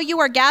while you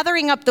are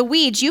gathering up the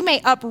weeds, you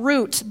may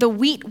uproot the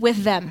wheat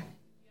with them.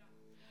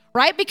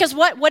 Right? Because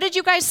what did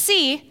you guys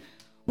see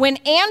when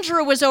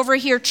Andrew was over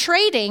here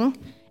trading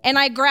and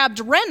I grabbed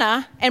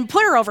Rena and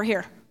put her over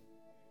here?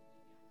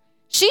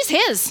 She's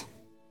his.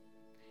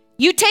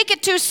 You take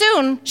it too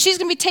soon, she's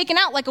going to be taken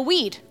out like a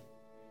weed.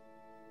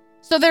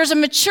 So there's a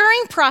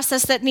maturing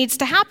process that needs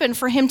to happen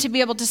for him to be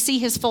able to see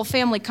his full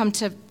family come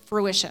to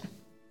fruition.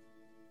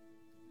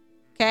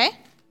 Okay?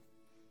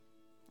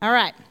 All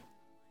right.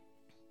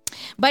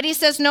 But he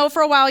says, no,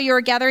 for a while you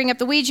are gathering up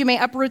the weeds, you may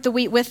uproot the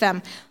wheat with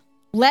them.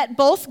 Let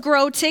both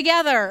grow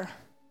together.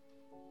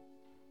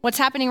 What's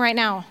happening right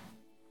now?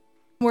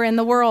 We're in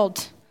the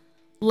world.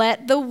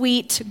 Let the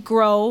wheat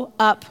grow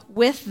up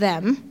with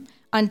them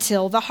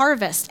until the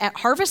harvest. At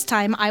harvest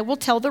time, I will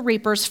tell the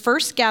reapers,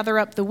 first gather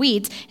up the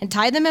weeds and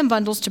tie them in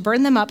bundles to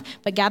burn them up,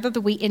 but gather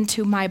the wheat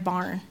into my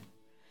barn.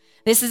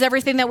 This is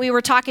everything that we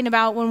were talking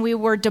about when we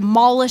were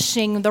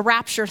demolishing the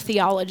rapture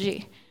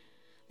theology.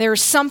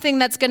 There's something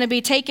that's going to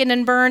be taken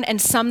and burned, and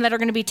some that are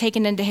going to be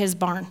taken into his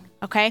barn,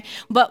 okay?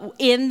 But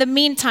in the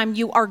meantime,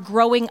 you are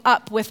growing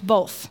up with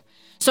both.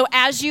 So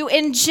as you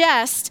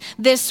ingest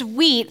this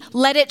wheat,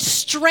 let it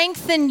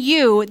strengthen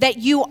you that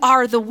you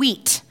are the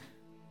wheat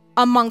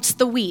amongst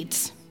the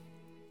weeds.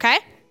 Okay?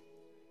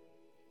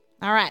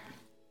 All right.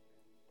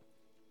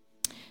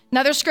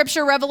 Another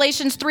scripture,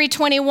 Revelations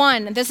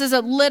 3:21. This is a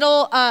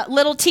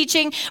little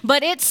teaching,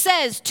 but it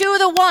says, to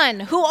the one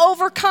who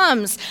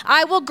overcomes,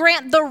 I will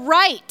grant the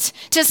right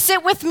to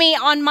sit with me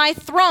on my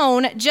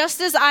throne,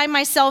 just as I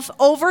myself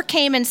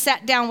overcame and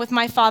sat down with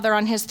my Father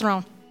on his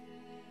throne.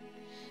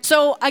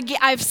 So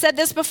I've said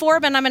this before,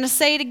 but I'm going to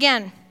say it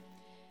again.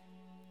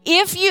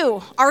 If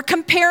you are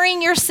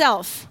comparing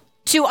yourself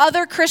to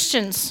other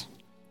Christians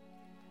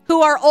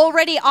who are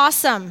already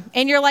awesome,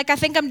 and you're like, I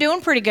think I'm doing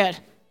pretty good,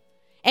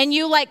 and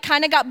you like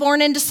kind of got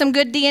born into some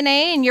good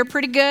DNA, and you're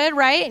pretty good,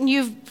 right? And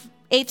you've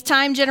 8th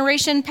time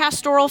generation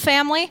pastoral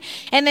family,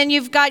 and then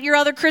you've got your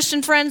other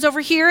Christian friends over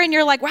here, and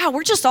you're like, wow,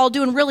 we're just all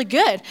doing really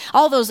good.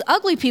 All those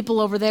ugly people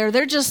over there,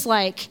 they're just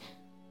like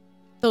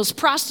those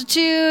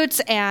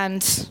prostitutes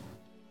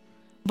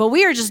but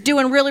we are just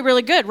doing really,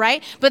 really good,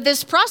 right? But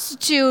this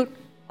prostitute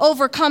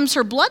overcomes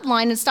her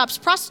bloodline and stops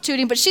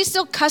prostituting, but she's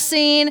still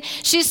cussing.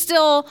 She's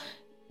still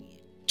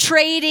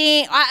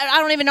trading. I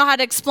don't even know how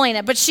to explain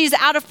it, but she's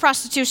out of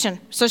prostitution.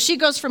 So she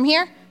goes from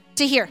here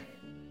to here.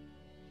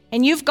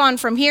 And you've gone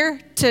from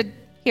here to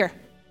here.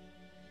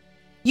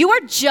 You are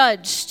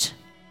judged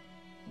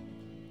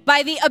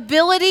by the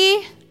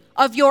ability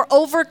of your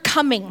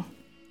overcoming,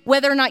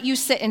 whether or not you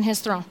sit in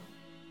his throne.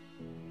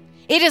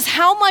 It is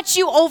how much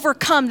you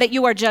overcome that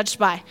you are judged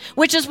by,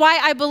 which is why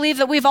I believe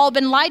that we've all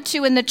been lied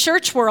to in the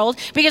church world,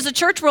 because the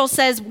church world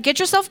says, get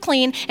yourself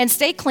clean and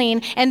stay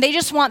clean, and they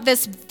just want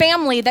this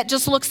family that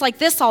just looks like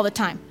this all the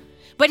time.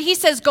 But he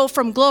says, go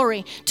from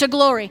glory to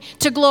glory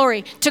to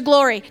glory to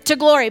glory to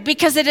glory,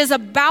 because it is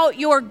about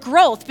your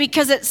growth,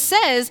 because it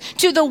says,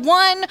 to the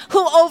one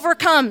who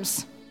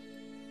overcomes.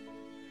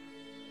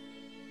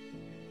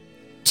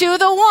 To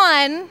the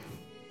one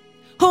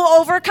who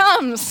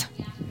overcomes.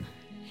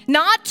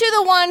 Not to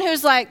the one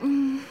who's like,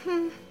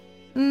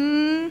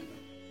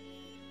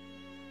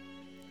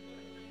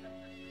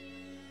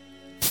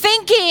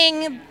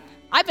 thinking,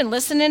 I've been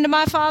listening to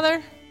my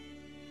Father.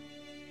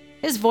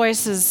 His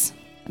voice is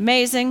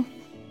amazing,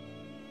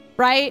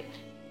 right?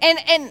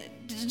 And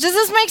does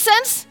this make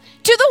sense?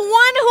 to the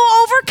one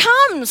who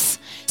overcomes.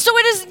 So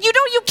it is,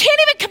 you can't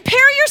even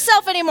compare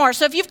yourself anymore.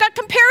 So if you've got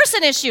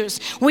comparison issues,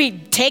 we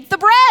take the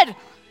bread.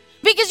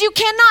 Because you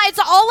cannot, it's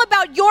all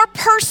about your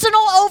personal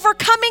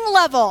overcoming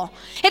level.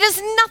 It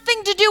has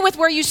nothing to do with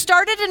where you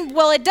started, and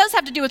well, it does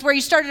have to do with where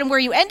you started and where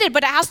you ended,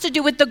 but it has to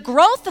do with the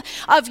growth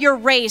of your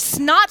race,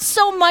 not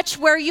so much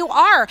where you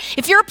are.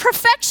 If you're a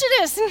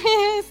perfectionist,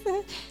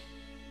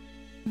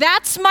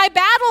 that's my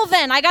battle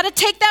then. I got to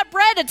take that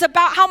bread. It's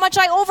about how much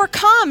I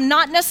overcome,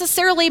 not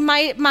necessarily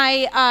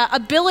my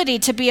ability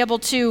to be able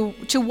to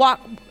walk.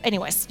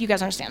 Anyways, you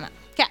guys understand that.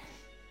 Okay.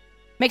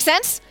 Make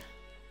sense?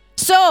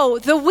 So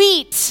the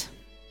wheat,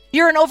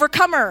 you're an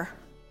overcomer,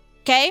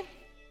 okay?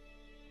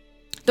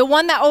 The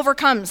one that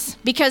overcomes,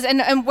 because,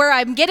 and where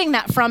I'm getting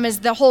that from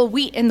is the whole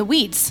wheat and the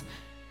weeds.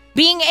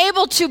 Being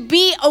able to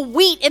be a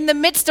wheat in the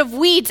midst of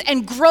weeds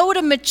and grow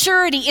to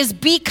maturity is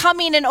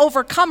becoming an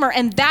overcomer,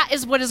 and that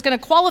is what is going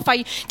to qualify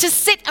you to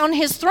sit on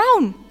his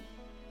throne.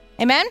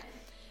 Amen?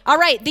 All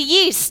right, the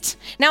yeast.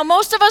 Now,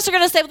 most of us are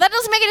going to say, well, that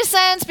doesn't make any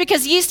sense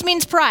because yeast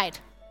means pride,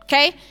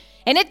 okay?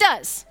 And it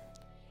does.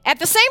 At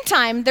the same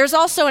time, there's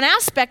also an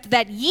aspect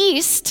that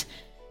yeast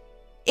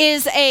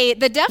is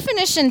the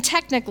definition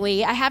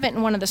technically, I have it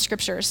in one of the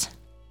scriptures.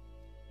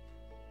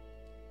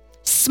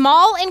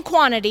 Small in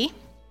quantity,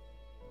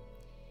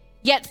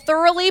 yet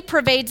thoroughly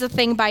pervades a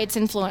thing by its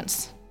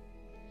influence.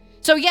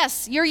 So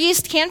yes, your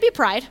yeast can be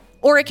pride,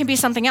 or it can be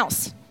something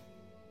else.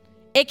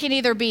 It can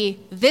either be,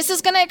 this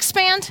is going to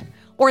expand,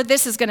 or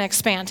this is going to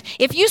expand.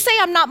 If you say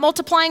I'm not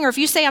multiplying, or if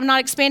you say I'm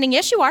not expanding,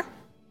 yes, you are.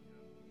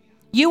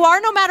 You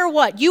are no matter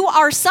what. You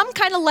are some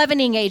kind of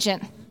leavening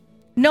agent.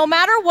 No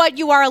matter what,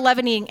 you are a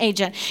leavening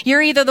agent.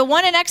 You're either the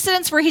one in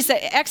Exodus where he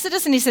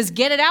says,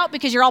 get it out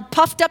because you're all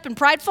puffed up and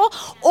prideful.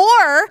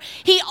 Or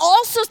he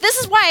also, this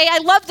is why I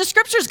love the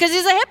scriptures, because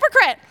he's a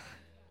hypocrite.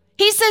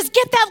 He says,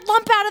 get that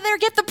lump out of there,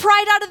 get the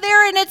pride out of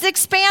there, and it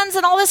expands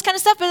and all this kind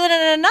of stuff. But then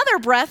in another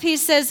breath, he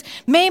says,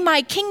 may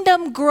my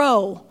kingdom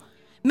grow.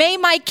 May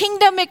my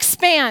kingdom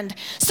expand.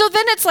 So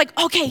then it's like,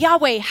 okay,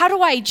 Yahweh, how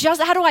do I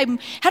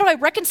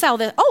reconcile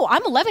this? Oh,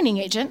 I'm a leavening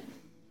agent.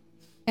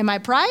 Am I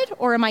pride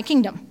or am I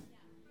kingdom?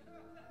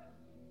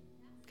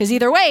 Because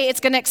either way,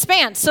 it's going to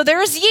expand. So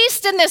there's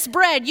yeast in this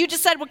bread. You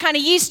decide what kind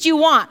of yeast you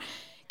want.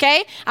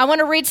 Okay? I want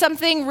to read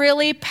something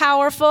really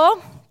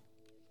powerful.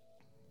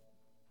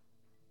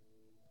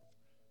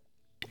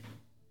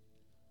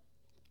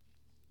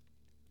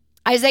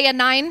 Isaiah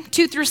 9,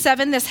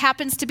 2-7. This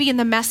happens to be in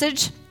the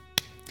Message.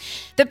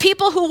 The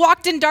people who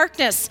walked in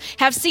darkness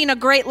have seen a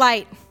great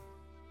light.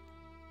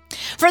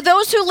 For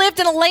those who lived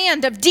in a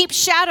land of deep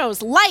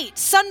shadows, light,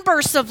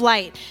 sunbursts of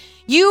light.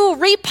 You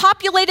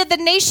repopulated the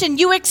nation.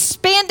 You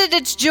expanded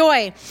its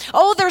joy.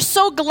 Oh, they're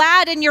so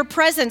glad in your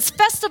presence.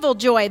 Festival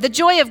joy, the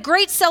joy of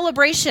great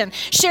celebration,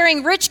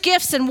 sharing rich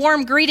gifts and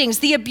warm greetings,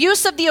 the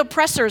abuse of the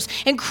oppressors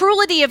and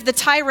cruelty of the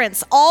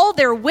tyrants, all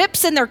their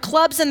whips and their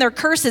clubs and their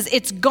curses,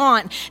 it's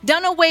gone,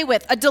 done away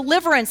with, a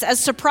deliverance as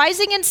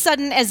surprising and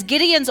sudden as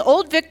Gideon's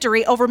old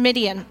victory over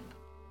Midian.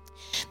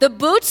 The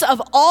boots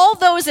of all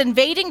those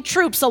invading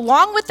troops,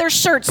 along with their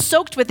shirts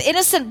soaked with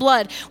innocent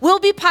blood, will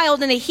be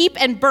piled in a heap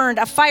and burned,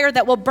 a fire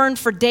that will burn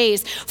for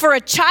days. For a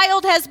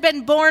child has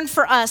been born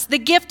for us, the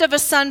gift of a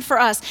son for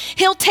us.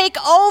 He'll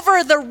take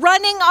over the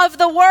running of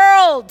the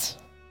world.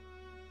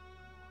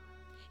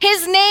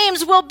 His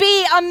names will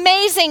be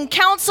Amazing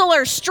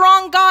Counselor,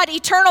 Strong God,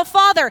 Eternal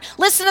Father.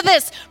 Listen to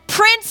this,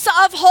 Prince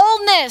of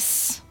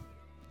Wholeness.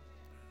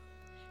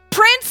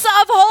 Prince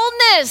of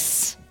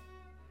Wholeness.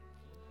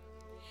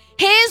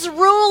 His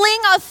ruling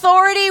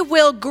authority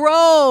will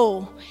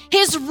grow.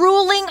 His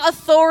ruling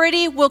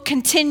authority will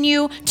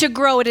continue to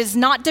grow. It is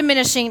not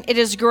diminishing, it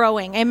is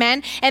growing.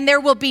 Amen? And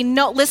there will be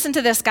no, listen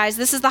to this, guys.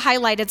 This is the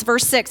highlight. It's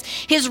verse 6.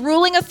 His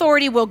ruling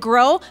authority will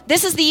grow.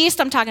 This is the yeast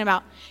I'm talking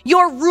about.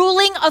 Your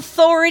ruling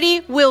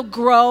authority will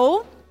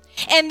grow,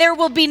 and there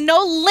will be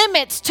no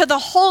limits to the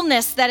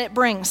wholeness that it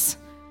brings.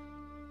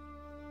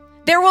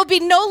 There will be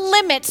no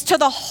limits to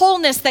the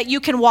wholeness that you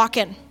can walk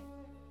in.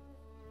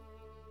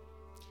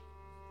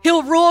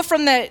 He'll rule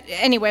from the,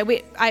 anyway,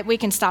 we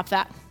can stop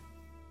that.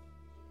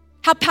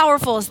 How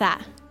powerful is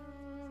that?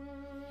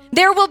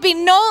 There will be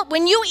no,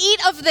 when you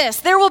eat of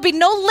this, there will be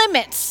no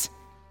limits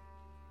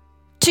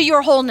to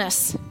your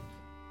wholeness.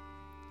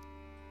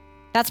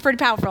 That's pretty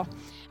powerful.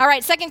 All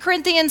right, 2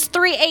 Corinthians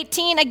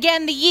 3:18,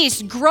 again, the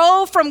yeast,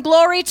 grow from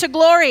glory to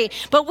glory.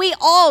 But we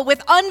all,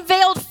 with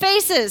unveiled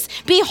faces,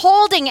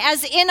 beholding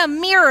as in a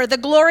mirror the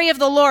glory of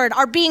the Lord,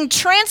 are being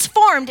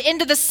transformed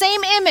into the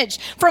same image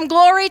from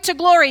glory to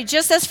glory,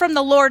 just as from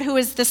the Lord who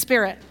is the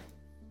Spirit.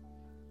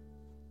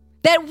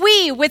 That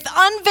we, with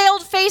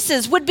unveiled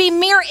faces, would be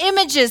mere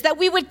images, that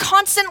we would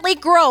constantly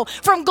grow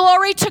from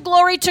glory to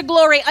glory to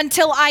glory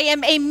until I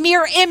am a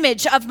mere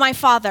image of my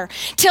Father,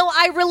 till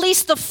I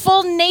release the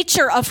full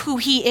nature of who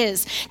He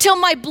is, till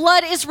my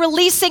blood is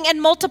releasing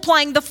and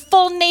multiplying the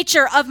full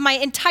nature of my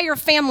entire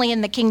family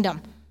in the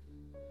kingdom.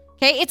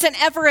 Okay, it's an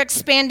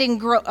ever-expanding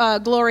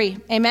glory.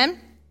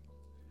 Amen?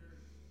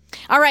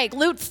 All right,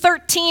 Luke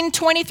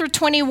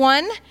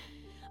 13:20-21.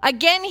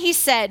 Again, he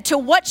said, to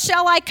what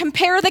shall I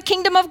compare the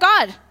kingdom of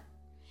God?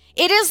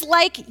 It is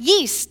like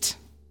yeast,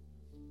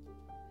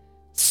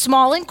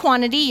 small in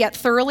quantity, yet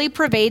thoroughly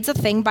pervades a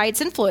thing by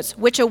its influence,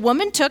 which a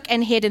woman took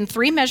and hid in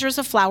 3 measures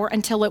of flour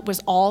until it was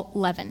all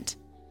leavened,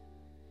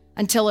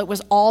 until it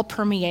was all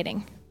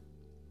permeating.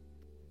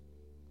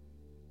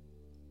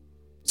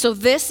 So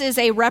this is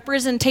a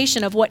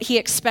representation of what he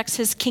expects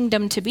his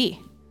kingdom to be.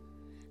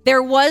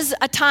 There was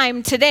a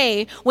time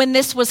today when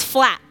this was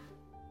flat,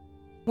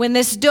 when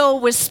this dough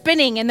was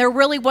spinning and there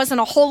really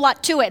wasn't a whole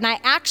lot to it. And I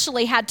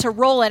actually had to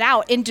roll it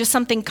out into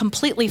something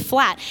completely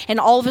flat. And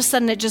all of a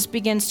sudden it just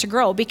begins to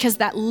grow because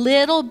that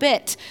little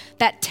bit,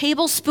 that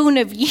tablespoon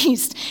of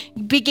yeast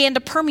began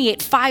to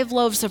permeate 5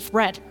 loaves of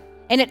bread.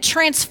 And it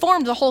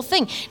transformed the whole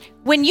thing.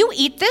 When you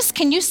eat this,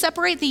 can you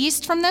separate the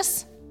yeast from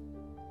this?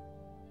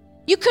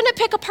 You couldn't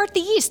pick apart the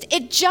yeast.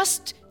 It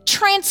just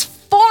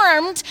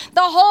transformed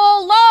the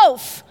whole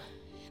loaf.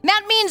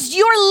 That means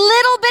your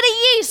little bit of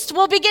yeast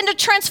will begin to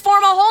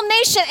transform a whole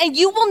nation and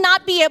you will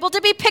not be able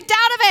to be picked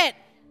out of it.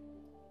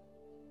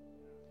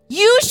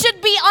 You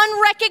should be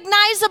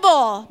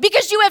unrecognizable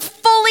because you have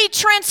fully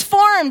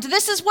transformed.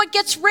 This is what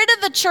gets rid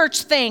of the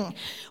church thing.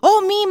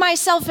 Oh, me,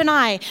 myself, and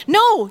I.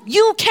 No,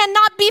 you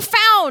cannot be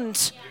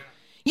found.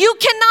 You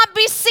cannot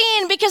be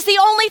seen because the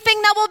only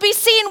thing that will be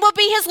seen will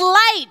be his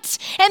light.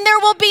 And there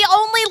will be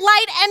only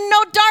light and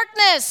no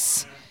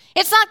darkness.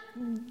 It's not,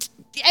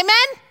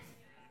 amen?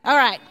 All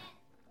right.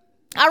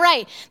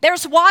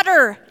 There's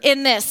water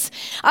in this.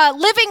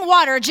 Living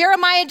water.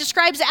 Jeremiah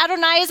describes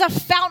Adonai as a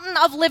fountain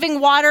of living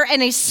water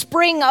and a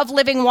spring of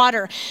living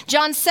water.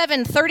 John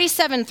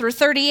 7:37 through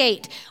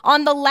 38.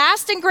 On the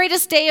last and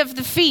greatest day of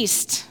the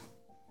feast.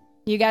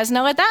 You guys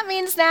know what that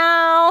means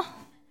now.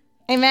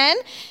 Amen?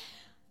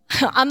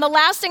 On the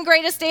last and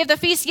greatest day of the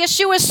feast,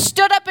 Yeshua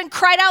stood up and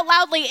cried out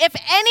loudly, if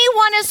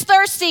anyone is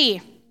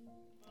thirsty,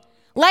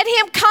 let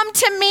him come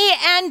to me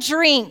and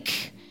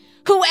drink.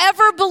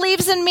 Whoever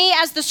believes in me,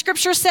 as the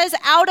scripture says,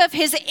 out of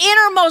his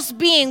innermost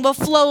being will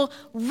flow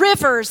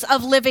rivers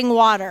of living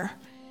water.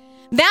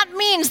 That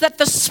means that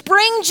the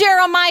spring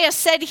Jeremiah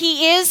said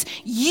he is,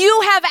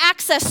 you have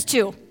access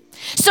to.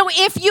 So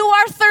if you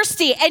are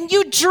thirsty and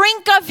you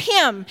drink of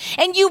him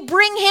and you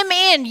bring him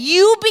in,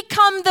 you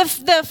become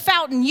the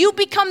fountain, you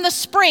become the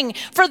spring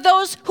for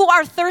those who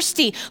are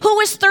thirsty. Who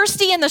is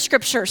thirsty in the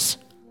scriptures?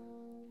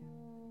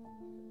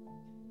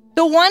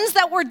 The ones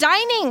that were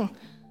dining.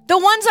 The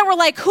ones that were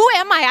like, who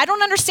am I? I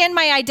don't understand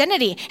my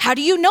identity. How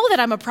do you know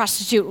that I'm a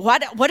prostitute?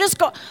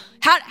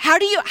 How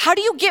do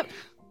you get,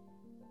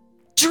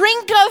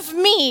 drink of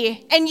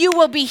me and you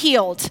will be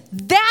healed.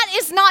 That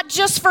is not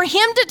just for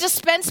him to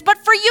dispense, but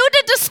for you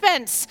to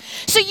dispense.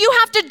 So you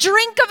have to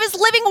drink of his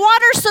living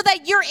water so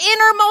that your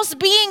innermost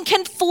being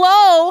can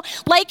flow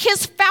like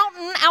his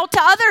fountain out to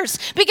others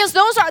because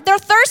they're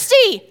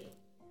thirsty.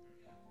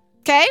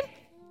 Okay?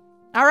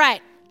 All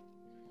right.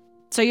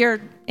 So you're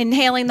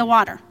inhaling the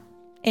water.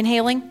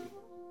 Inhaling,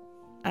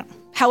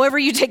 however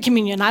you take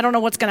communion. I don't know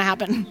what's going to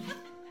happen.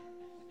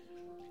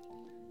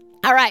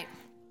 All right.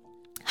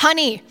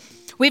 Honey.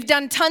 We've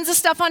done tons of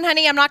stuff on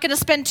honey. I'm not going to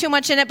spend too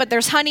much in it, but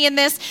there's honey in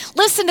this.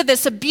 Listen to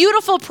this, a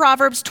beautiful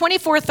Proverbs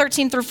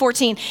 24:13 through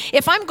 14.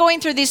 If I'm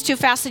going through these too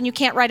fast and you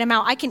can't write them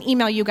out, I can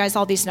email you guys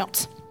all these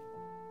notes.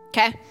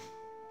 Okay?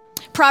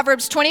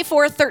 Proverbs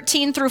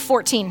 24:13 through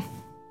 14.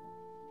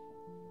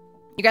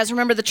 You guys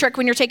remember the trick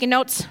when you're taking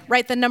notes?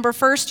 Write the number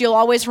first. You'll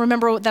always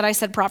remember that I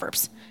said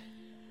Proverbs.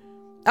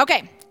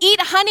 Okay. Eat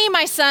honey,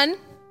 my son,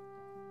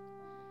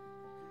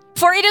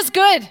 for it is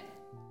good.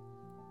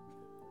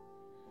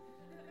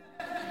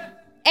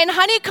 And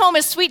honeycomb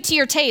is sweet to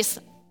your taste.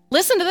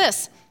 Listen to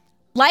this.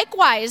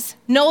 Likewise,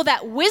 know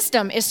that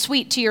wisdom is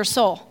sweet to your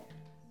soul.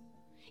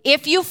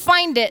 If you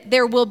find it,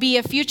 there will be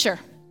a future.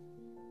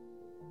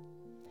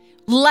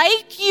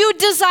 Like you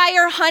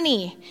desire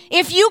honey,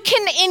 if you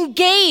can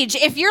engage,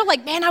 if you're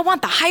like, man, I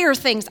want the higher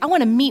things. I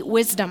want to meet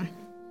wisdom.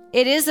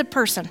 It is a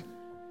person.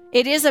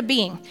 It is a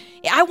being.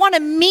 I want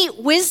to meet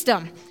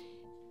wisdom.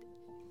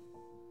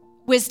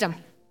 Wisdom.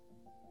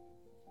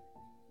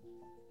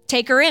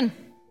 Take her in.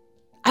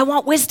 I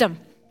want wisdom.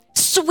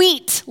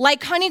 Sweet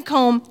like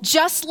honeycomb,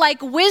 just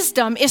like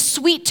wisdom is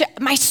sweet to,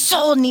 my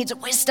soul needs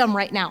wisdom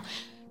right now,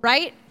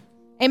 right?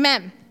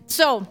 Amen.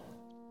 So,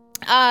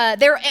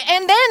 and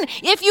then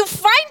if you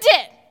find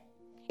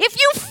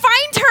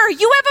her,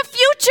 you have a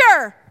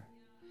future.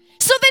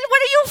 So then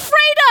what are you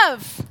afraid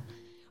of?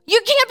 You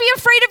can't be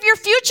afraid of your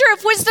future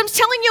if wisdom's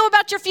telling you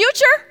about your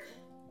future.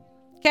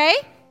 Okay?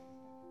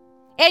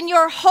 And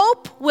your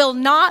hope will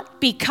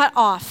not be cut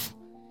off.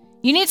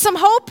 You need some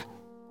hope?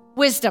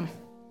 Wisdom.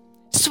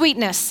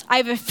 Sweetness. I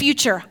have a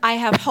future. I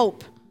have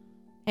hope.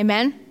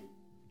 Amen?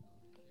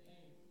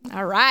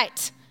 All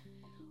right.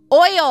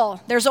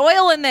 Oil. There's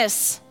oil in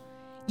this.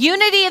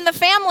 Unity in the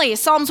family,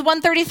 Psalms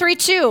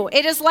 133:2.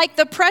 It is like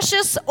the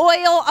precious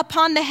oil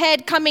upon the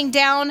head coming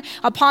down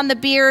upon the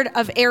beard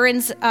of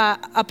Aaron's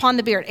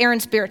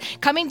beard,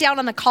 coming down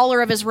on the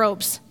collar of his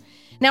robes.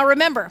 Now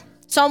remember,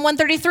 Psalm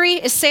 133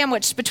 is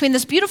sandwiched between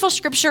this beautiful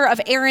scripture of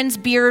Aaron's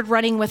beard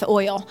running with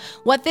oil.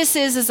 What this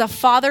is a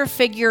father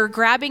figure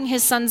grabbing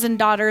his sons and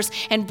daughters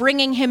and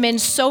bringing him in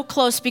so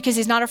close because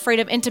he's not afraid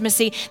of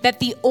intimacy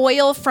that the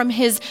oil from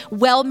his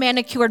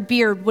well-manicured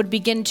beard would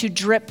begin to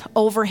drip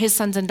over his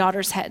sons and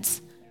daughters' heads.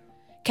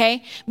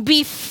 Okay?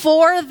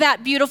 Before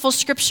that beautiful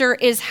scripture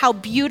is how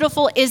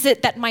beautiful is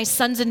it that my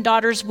sons and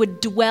daughters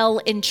would dwell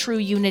in true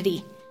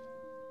unity.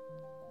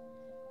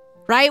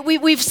 Right?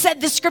 We've said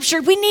this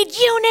scripture, we need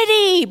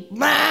unity.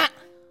 Bah.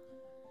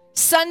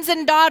 Sons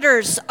and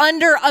daughters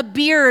under a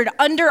beard,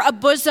 under a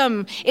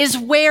bosom is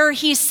where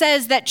he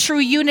says that true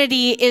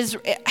unity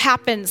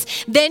happens.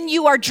 Then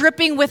you are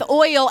dripping with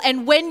oil.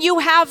 And when you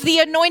have the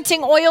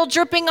anointing oil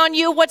dripping on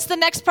you, what's the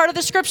next part of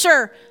the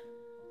scripture?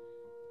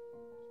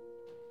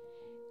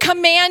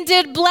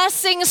 Commanded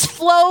blessings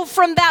flow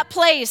from that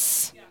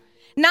place.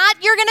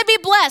 Not you're going to be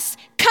blessed.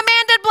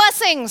 Commanded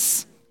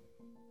blessings.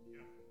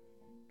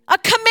 A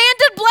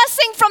commanded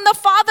blessing from the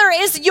Father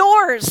is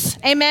yours.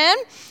 Amen?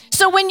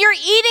 So when you're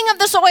eating of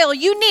this oil,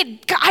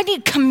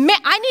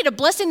 I need a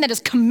blessing that is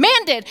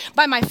commanded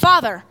by my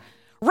Father.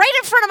 Right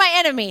in front of my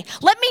enemy.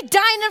 Let me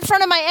dine in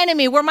front of my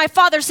enemy where my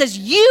Father says,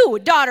 you,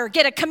 daughter,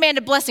 get a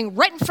commanded blessing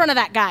right in front of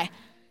that guy.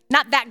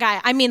 Not that guy.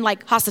 I mean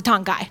like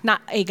Hasatan guy,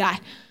 not a guy.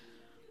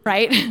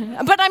 Right?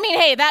 But I mean,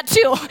 hey, that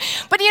too.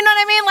 But you know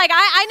what I mean? Like,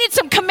 I need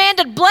some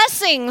commanded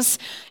blessings.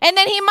 And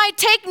then he might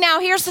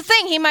here's the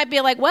thing. He might be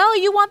like, well,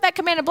 you want that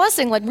commanded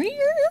blessing? Like,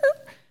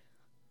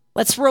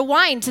 let's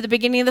rewind to the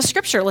beginning of the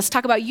scripture. Let's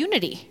talk about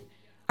unity.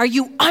 Are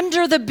you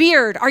under the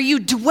beard? Are you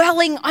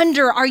dwelling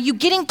under? Are you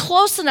getting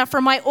close enough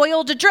for my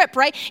oil to drip,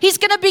 right? He's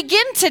going to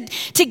begin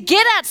to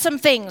get at some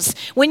things.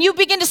 When you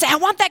begin to say, I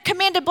want that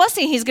commanded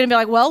blessing, he's going to be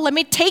like, well, let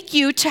me take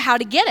you to how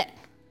to get it.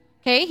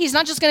 Okay, he's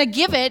not just going to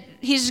give it,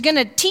 he's going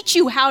to teach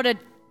you how to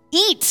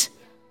eat.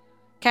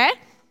 Okay?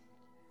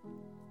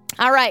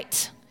 All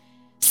right.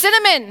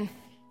 Cinnamon.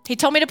 He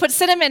told me to put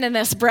cinnamon in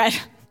this bread.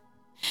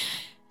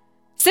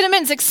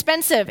 Cinnamon's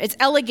expensive. It's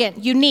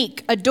elegant,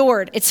 unique,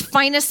 adored. It's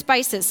finest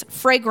spices,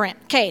 fragrant.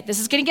 Okay, this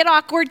is going to get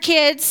awkward,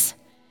 kids.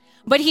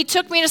 But he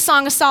took me to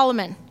Song of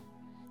Solomon,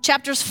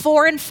 chapters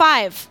 4 and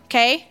 5.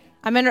 Okay?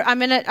 I'm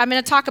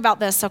gonna talk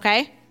about this,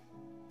 okay?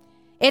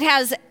 It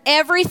has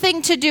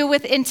everything to do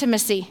with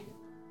intimacy.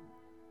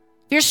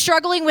 If you're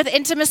struggling with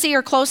intimacy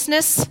or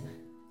closeness,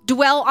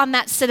 dwell on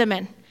that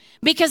cinnamon.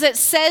 Because it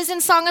says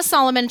in Song of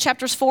Solomon,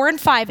 chapters 4 and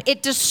 5,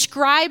 it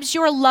describes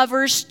your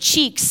lover's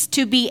cheeks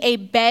to be a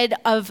bed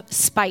of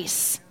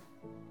spice.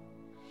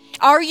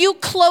 Are you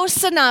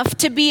close enough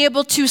to be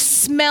able to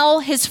smell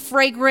his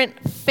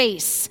fragrant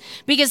face?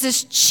 Because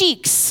his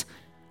cheeks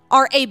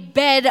are a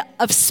bed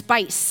of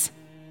spice.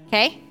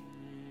 Okay?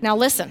 Now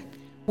listen.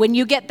 When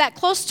you get that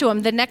close to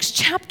him, the next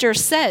chapter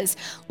says,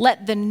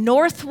 let the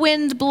north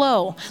wind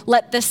blow,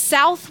 let the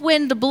south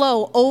wind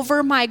blow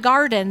over my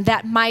garden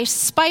that my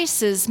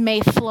spices may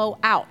flow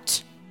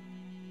out.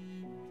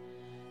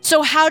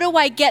 So how do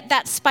I get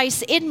that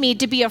spice in me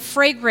to be a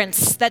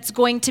fragrance that's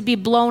going to be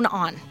blown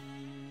on?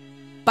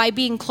 By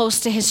being close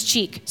to his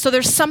cheek. So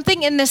there's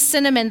something in this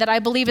cinnamon that I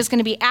believe is going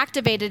to be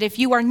activated if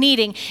you are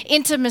needing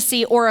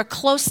intimacy or a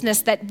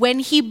closeness, that when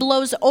he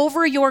blows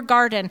over your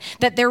garden,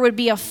 that there would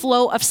be a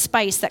flow of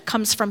spice that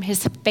comes from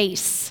his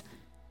face.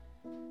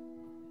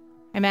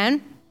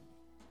 Amen?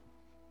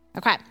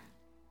 Okay.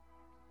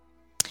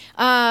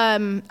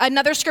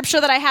 Another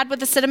scripture that I had with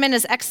the cinnamon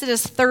is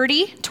Exodus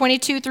 30,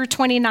 22 through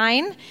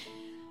 29.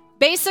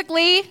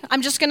 Basically,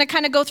 I'm just going to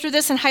kind of go through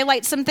this and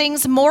highlight some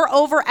things.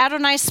 Moreover,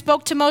 Adonai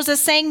spoke to Moses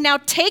saying, now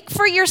take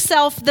for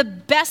yourself the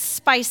best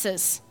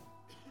spices.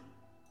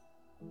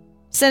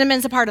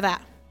 Cinnamon's a part of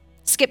that.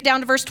 Skip down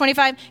to verse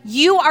 25.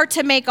 You are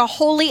to make a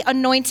holy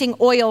anointing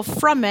oil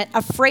from it,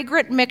 a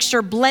fragrant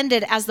mixture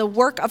blended as the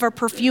work of a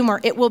perfumer.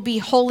 It will be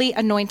holy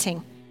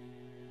anointing.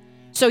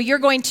 So you're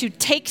going to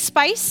take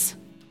spice,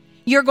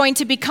 you're going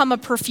to become a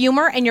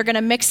perfumer, and you're going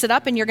to mix it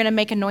up, and you're going to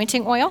make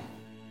anointing oil.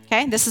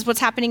 Okay, this is what's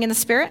happening in the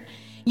spirit.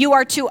 You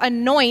are to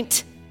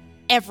anoint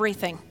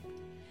everything.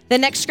 The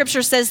next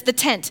scripture says the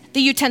tent, the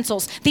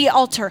utensils, the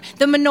altar,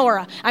 the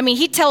menorah. I mean,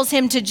 he tells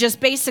him to just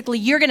basically,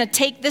 you're going to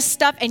take this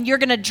stuff and you're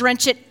going to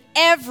drench it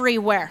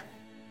everywhere.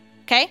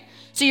 Okay?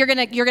 So you're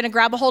going to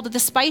grab a hold of the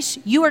spice.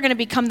 You are going to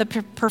become the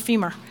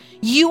perfumer.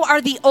 You are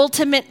the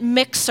ultimate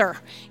mixer.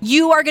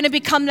 You are going to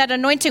become that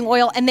anointing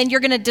oil, and then you're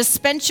going to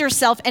dispense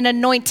yourself and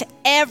anoint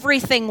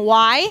everything.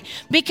 Why?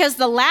 Because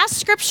the last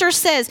scripture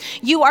says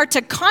you are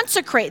to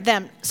consecrate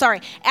them.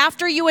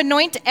 After you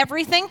anoint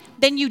everything,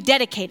 then you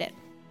dedicate it.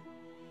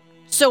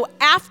 So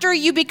after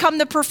you become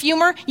the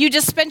perfumer, you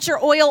dispense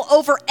your oil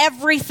over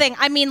everything.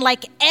 I mean,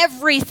 like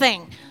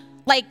everything.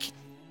 Like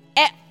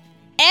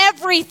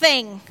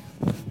everything.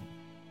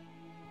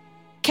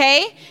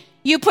 Okay?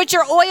 You put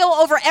your oil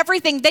over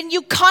everything, then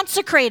you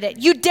consecrate it.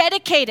 You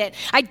dedicate it.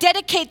 I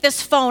dedicate this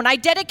phone. I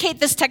dedicate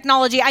this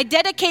technology. I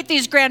dedicate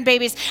these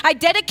grandbabies. I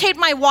dedicate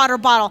my water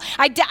bottle.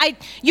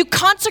 You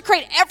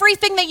consecrate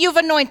everything that you've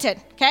anointed,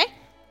 okay?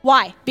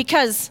 Why?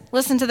 Because,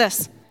 listen to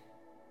this.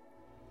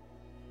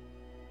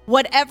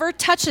 Whatever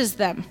touches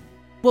them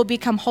will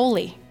become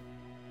holy.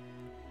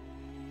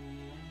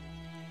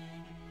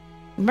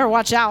 You better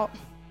watch out.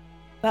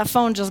 That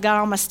phone just got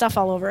all my stuff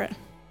all over it.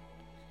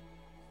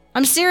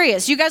 I'm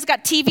serious. You guys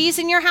got TVs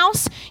in your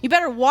house? You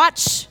better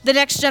watch the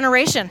next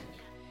generation.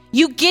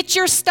 You get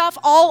your stuff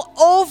all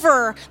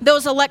over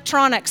those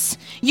electronics.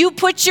 You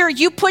put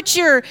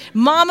your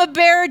mama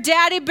bear,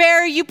 daddy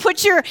bear, you get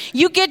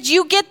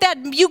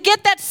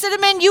that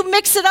cinnamon, you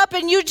mix it up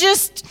and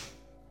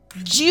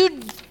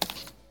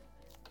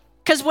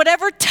because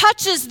whatever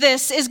touches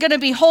this is going to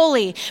be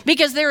holy,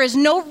 because there is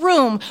no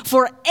room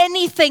for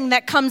anything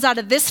that comes out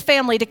of this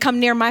family to come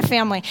near my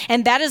family.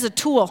 And that is a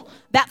tool.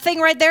 That thing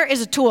right there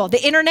is a tool.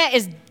 The internet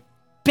is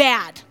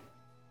bad.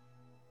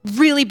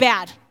 Really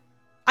bad.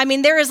 I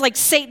mean, there is like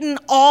Satan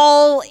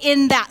all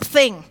in that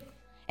thing.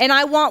 And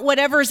I want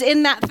whatever's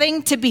in that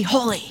thing to be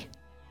holy.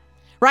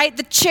 Right?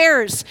 The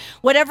chairs,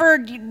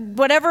 whatever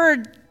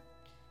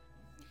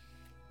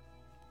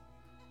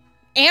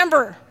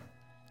amber,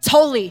 it's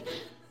holy.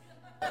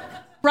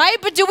 Right?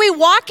 But do we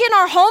walk in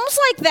our homes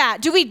like that?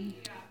 Do we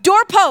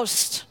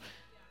doorpost?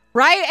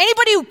 Right?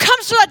 Anybody who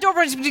comes through that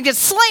doorpost gets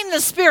slain in the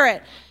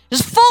spirit.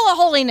 Just full of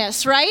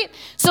holiness, right?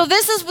 So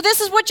this is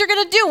what you're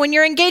going to do when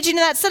you're engaging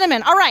in that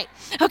cinnamon. All right.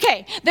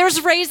 Okay.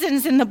 There's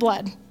raisins in the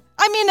blood.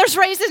 There's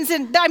raisins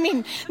in, no!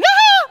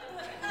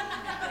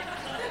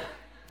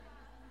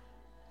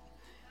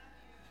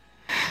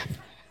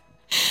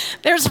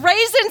 There's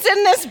raisins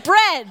in this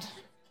bread.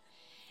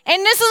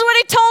 And this is what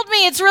he told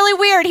me. It's really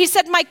weird. He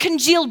said, my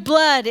congealed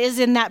blood is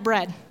in that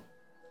bread.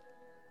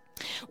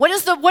 What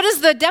is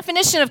the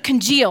definition of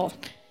congeal?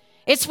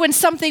 It's when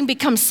something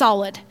becomes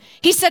solid.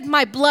 He said,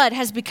 my blood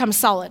has become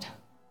solid.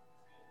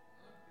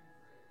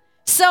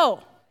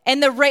 So,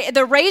 and the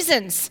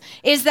raisins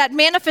is that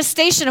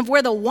manifestation of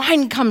where the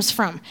wine comes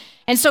from.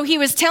 And so he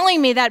was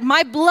telling me that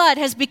my blood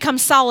has become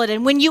solid.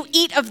 And when you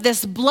eat of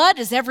this, blood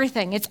is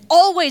everything. It's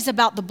always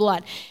about the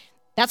blood.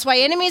 That's why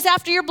enemy's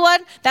after your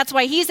blood. That's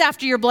why he's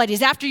after your blood.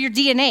 He's after your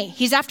DNA.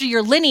 He's after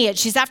your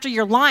lineage. He's after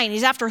your line.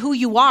 He's after who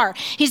you are.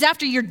 He's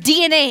after your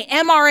DNA,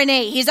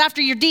 mRNA. He's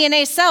after your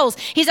DNA cells.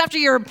 He's after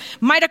your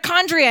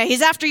mitochondria.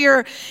 He's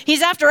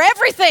after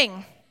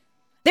everything.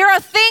 There are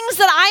things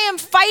that I am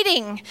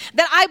fighting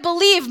that I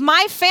believe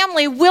my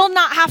family will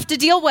not have to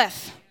deal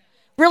with.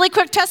 Really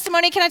quick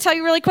testimony. Can I tell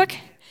you really quick?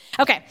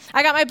 Okay,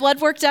 I got my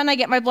blood work done. I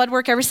get my blood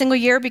work every single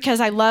year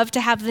because I love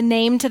to have the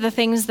name to the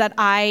things that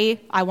I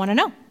want to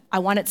know. I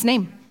want its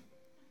name.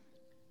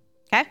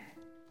 Okay?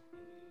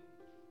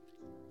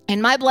 In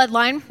my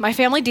bloodline, my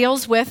family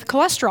deals with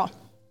cholesterol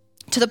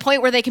to the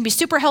point where they can be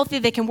super healthy,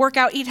 they can work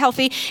out, eat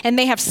healthy, and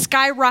they have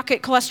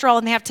skyrocket cholesterol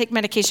and they have to take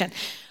medication.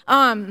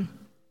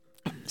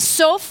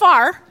 So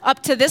far,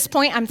 up to this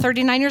point, I'm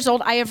 39 years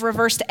old, I have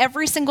reversed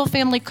every single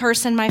family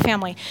curse in my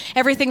family.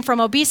 Everything from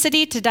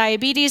obesity to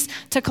diabetes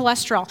to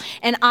cholesterol.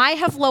 And I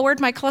have lowered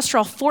my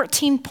cholesterol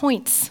 14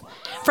 points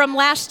from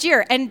last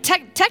year. And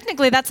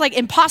technically, that's like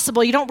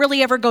impossible. You don't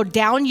really ever go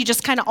down. You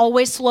just kind of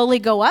always slowly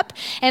go up.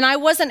 And I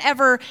wasn't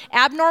ever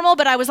abnormal,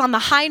 but I was on the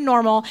high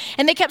normal.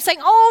 And they kept saying,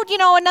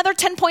 another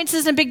 10 points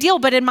isn't a big deal.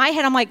 But in my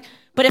head, I'm like,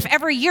 but if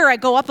every year I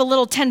go up a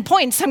little 10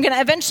 points, I'm going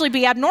to eventually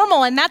be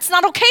abnormal, and that's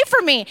not okay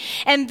for me.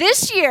 And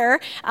this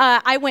year,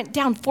 I went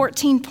down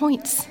 14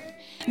 points.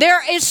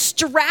 There is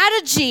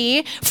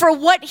strategy for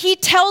what he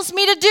tells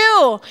me to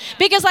do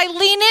because I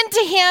lean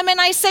into him and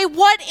I say,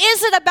 what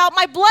is it about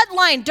my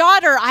bloodline?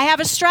 Daughter, I have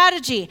a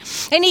strategy.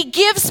 And he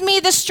gives me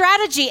the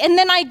strategy, and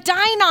then I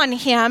dine on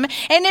him,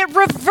 and it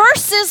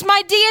reverses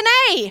my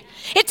DNA.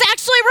 It's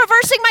actually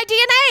reversing my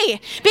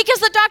DNA because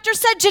the doctor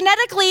said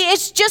genetically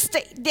it's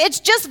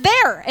just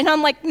there. And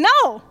I'm like,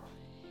 no.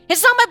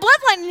 It's not my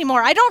bloodline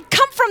anymore. I don't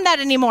come from that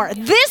anymore.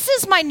 This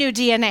is my new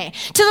DNA.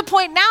 To the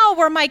point now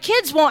where my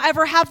kids won't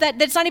ever have that.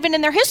 That's not even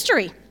in their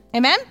history.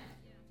 Amen?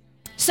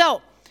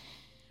 So,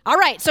 all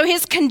right. So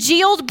his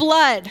congealed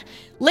blood,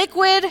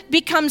 liquid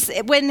becomes,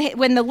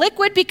 when the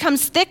liquid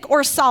becomes thick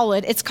or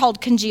solid, it's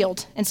called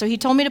congealed. And so he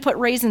told me to put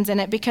raisins in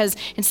it because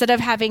instead of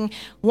having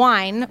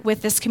wine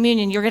with this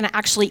communion, you're going to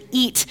actually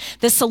eat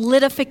the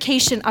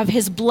solidification of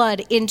his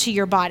blood into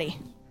your body.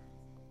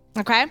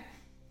 Okay?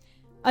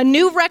 A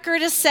new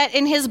record is set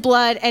in his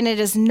blood, and it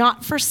is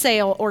not for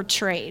sale or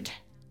trade.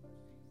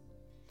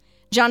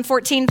 John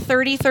 14,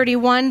 30,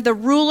 31, the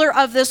ruler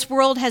of this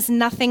world has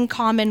nothing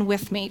common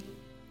with me.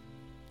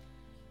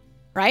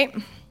 Right?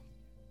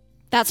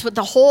 That's what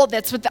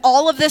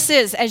all of this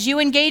is. As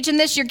you engage in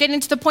this, you're getting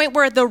to the point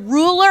where the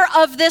ruler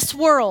of this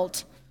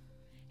world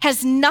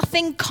has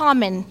nothing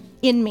common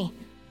in me.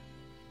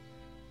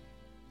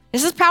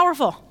 This is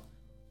powerful.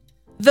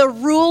 The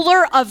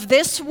ruler of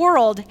this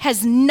world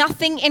has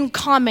nothing in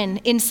common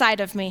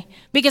inside of me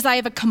because I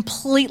have a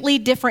completely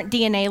different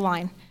DNA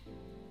line.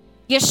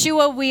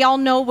 Yeshua, we all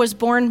know, was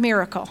born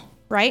miracle,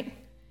 right?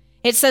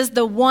 It says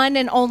the one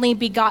and only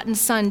begotten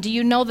son. Do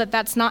you know that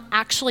that's not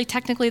actually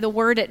technically the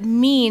word? It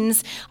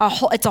means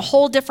it's a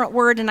whole different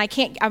word, and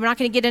I'm not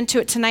going to get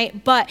into it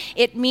tonight, but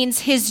it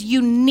means his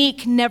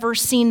unique, never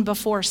seen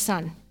before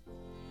son.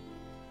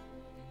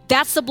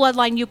 That's the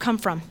bloodline you come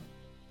from.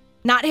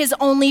 Not his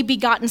only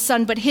begotten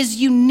son, but his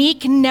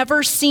unique,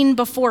 never seen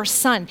before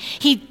son.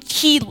 He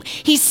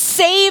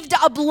saved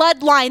a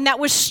bloodline that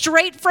was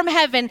straight from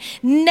heaven,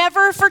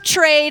 never for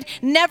trade,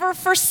 never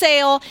for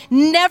sale,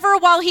 never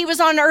while he was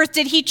on earth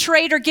did he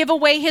trade or give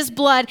away his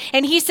blood.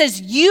 And he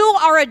says, you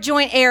are a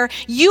joint heir,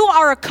 you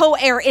are a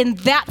co-heir in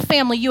that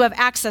family, you have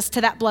access to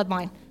that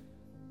bloodline.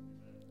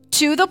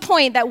 To the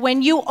point that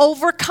when you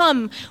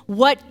overcome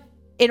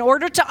in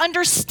order to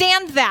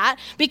understand that,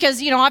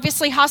 because,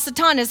 obviously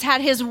Hasatan has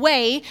had his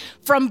way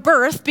from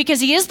birth because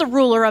he is the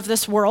ruler of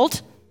this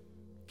world,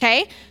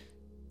 okay?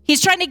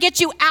 He's trying to get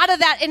you out of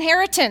that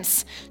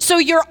inheritance. So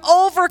your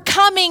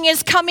overcoming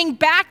is coming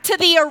back to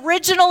the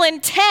original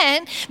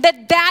intent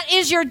that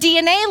is your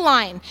DNA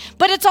line.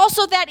 But it's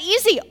also that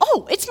easy.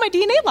 Oh, it's my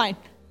DNA line.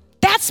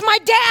 That's my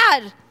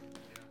dad.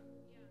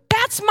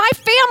 That's my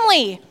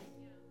family.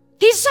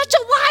 He's such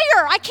a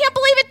liar. I can't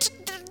believe it.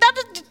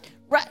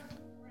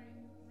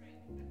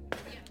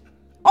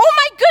 Oh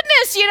my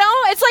goodness,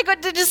 it's like,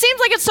 it just seems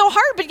like it's so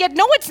hard, but yet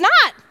no, it's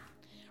not,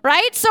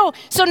 right? So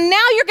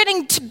now you're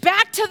getting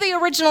back to the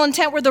original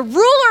intent where the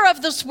ruler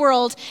of this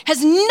world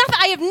has nothing,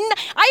 I have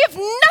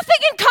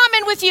nothing in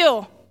common with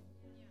you.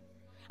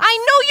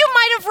 I know you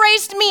might have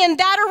raised me in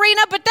that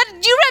arena, but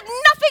you have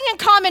nothing in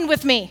common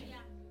with me.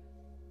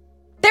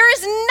 There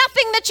is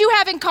nothing that you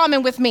have in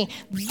common with me.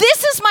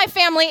 This is my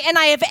family, and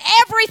I have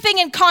everything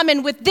in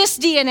common with this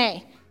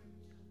DNA,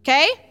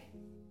 okay?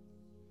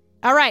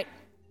 All right.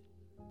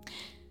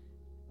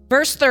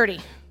 Verse 30,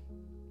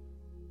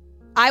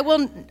 I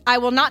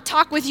will not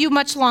talk with you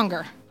much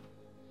longer,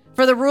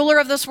 for the ruler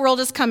of this world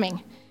is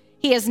coming.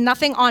 He has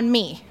nothing on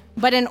me,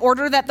 but in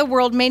order that the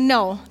world may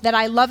know that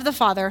I love the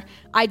Father,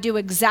 I do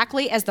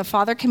exactly as the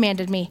Father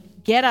commanded me.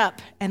 Get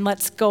up and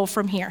let's go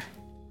from here.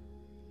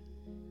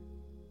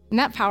 Isn't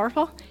that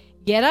powerful?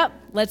 Get up,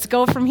 let's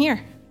go from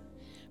here.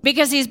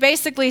 Because he's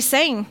basically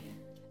saying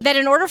that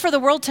in order for the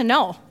world to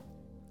know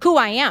who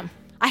I am,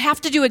 I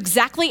have to do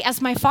exactly as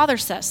my Father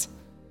says.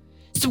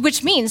 So,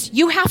 which means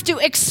you have to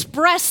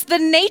express the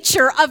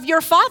nature of your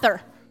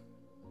Father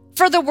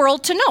for the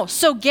world to know.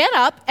 So get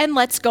up and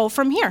let's go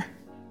from here.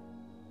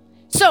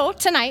 So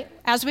tonight,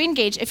 as we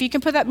engage, if you can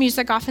put that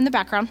music off in the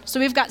background. So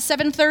we've got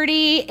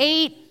 7:30,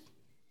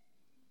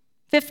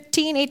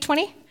 8:15,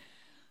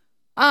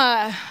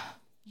 8:20.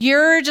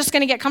 You're just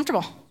going to get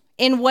comfortable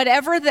in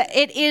whatever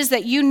it is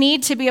that you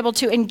need to be able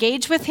to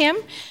engage with him,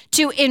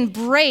 to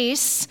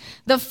embrace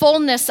the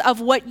fullness of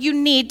what you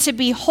need to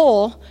be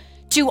whole,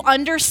 to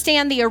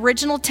understand the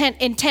original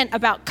intent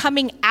about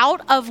coming out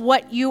of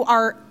what you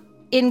are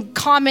in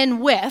common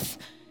with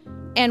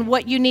and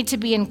what you need to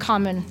be in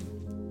common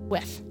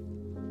with.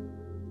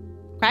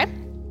 Okay?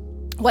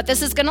 What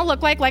this is going to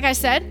look like I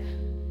said,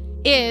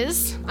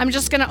 is I'm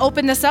just going to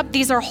open this up.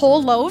 These are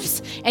whole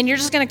loaves, and you're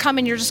just going to come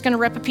and you're just going to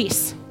rip a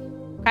piece.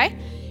 Okay?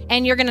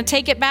 And you're going to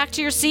take it back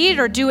to your seat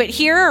or do it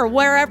here or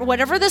wherever,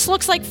 whatever this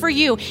looks like for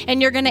you, and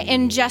you're going to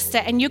ingest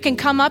it. And you can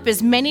come up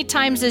as many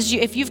times as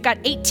if you've got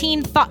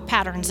 18 thought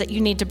patterns that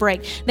you need to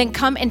break, then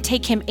come and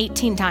take him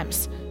 18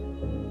 times.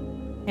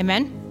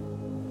 Amen?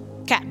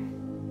 Okay.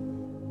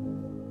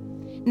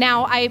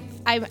 Now,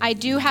 I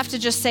do have to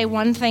just say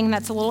one thing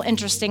that's a little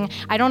interesting.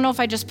 I don't know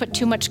if I just put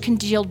too much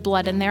congealed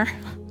blood in there.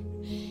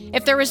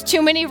 If there was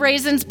too many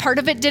raisins, part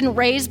of it didn't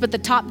raise, but the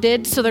top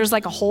did, so there's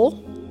like a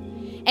hole.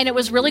 And it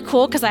was really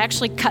cool because I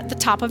actually cut the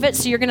top of it,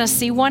 so you're going to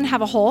see one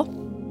have a hole.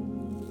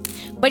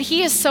 But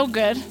he is so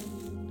good.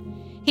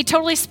 He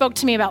totally spoke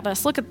to me about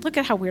this. Look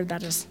at how weird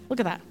that is. Look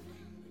at that.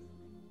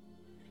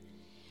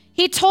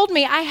 He told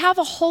me, I have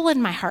a hole in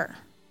my heart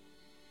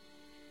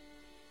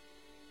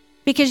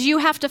because you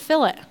have to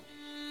fill it.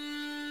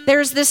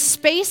 There's this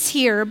space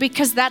here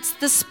because that's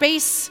the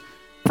space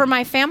for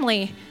my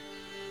family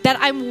that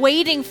I'm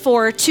waiting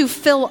for to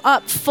fill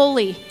up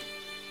fully.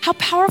 How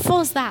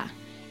powerful is that?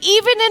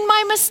 Even in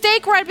my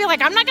mistake where I'd be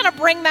like, I'm not going to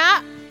bring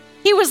that.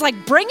 He was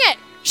like, bring it,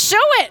 show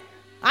it.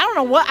 I don't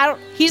know what,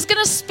 he's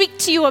going to speak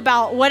to you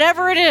about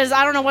whatever it is.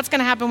 I don't know what's going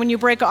to happen when you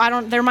break,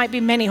 there might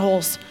be many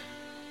holes.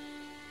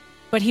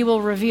 But he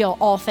will reveal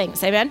all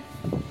things, amen?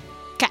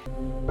 Okay.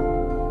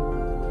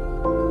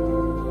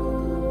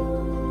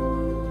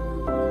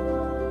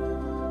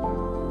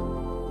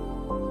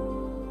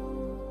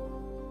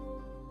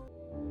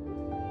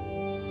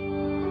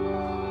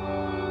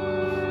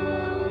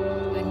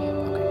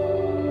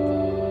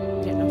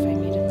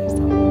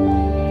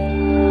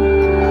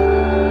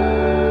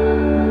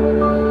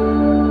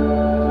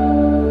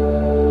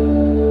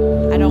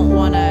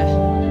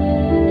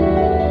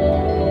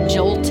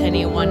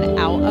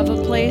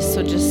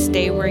 So just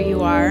stay where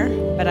you are,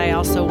 but I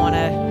also want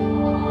to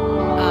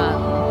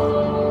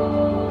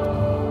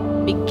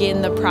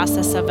begin the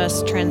process of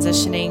us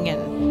transitioning,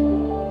 and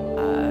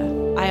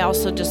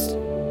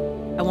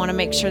I want to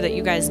make sure that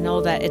you guys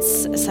know that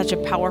it's such a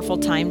powerful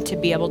time to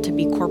be able to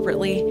be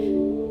corporately,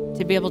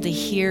 to be able to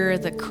hear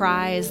the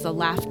cries, the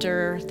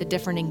laughter, the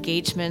different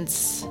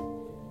engagements,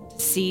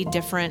 see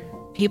different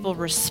people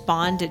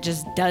respond. It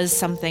just does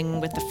something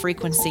with the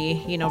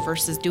frequency,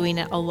 versus doing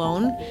it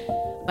alone.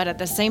 But at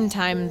the same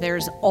time,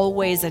 there's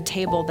always a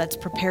table that's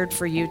prepared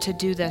for you to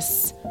do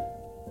this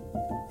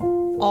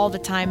all the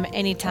time,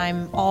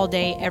 anytime, all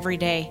day, every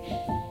day.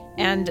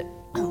 And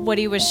what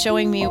he was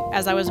showing me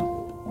as I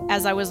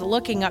was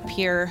looking up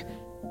here,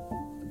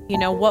 you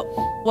know,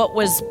 what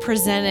was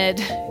presented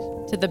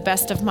to the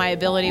best of my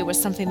ability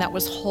was something that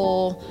was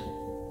whole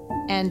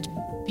and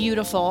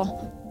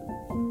beautiful,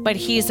 but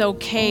he's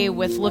okay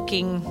with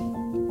looking,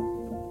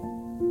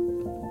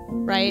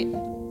 right?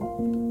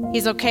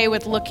 He's okay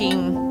with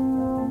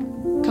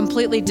looking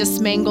completely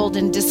dismangled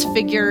and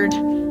disfigured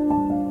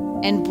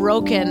and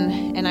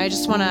broken. And I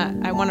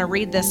want to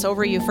read this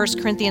over you.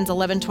 1 Corinthians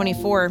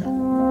 11:24.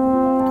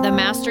 The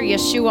Master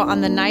Yeshua,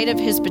 on the night of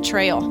his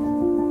betrayal,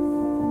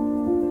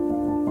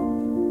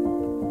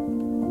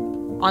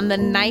 on the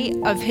night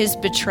of his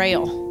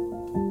betrayal,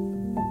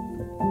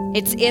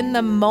 it's in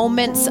the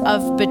moments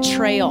of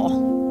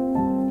betrayal.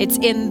 It's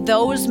in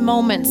those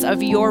moments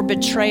of your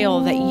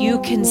betrayal that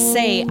you can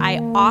say, I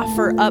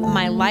offer up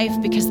my life,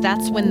 because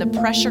that's when the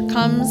pressure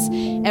comes,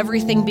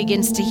 everything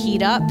begins to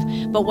heat up.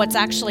 But what's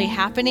actually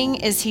happening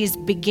is he's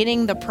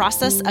beginning the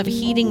process of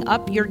heating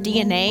up your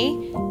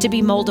DNA to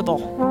be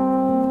moldable.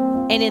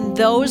 And in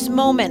those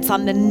moments,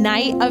 on the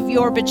night of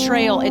your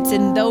betrayal, it's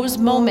in those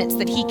moments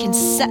that he can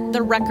set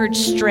the record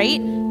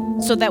straight,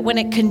 so that when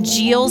it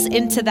congeals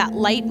into that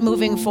light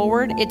moving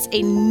forward, it's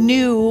in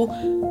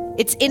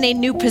a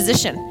new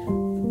position.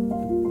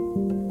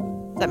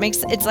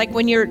 It's like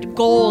when you're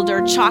gold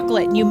or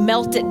chocolate and you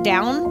melt it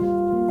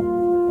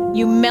down.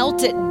 You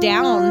melt it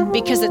down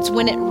because it's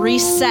when it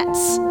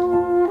resets.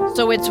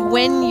 So it's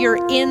when you're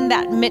in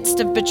that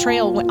midst of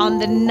betrayal. On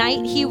the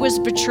night he was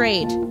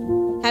betrayed,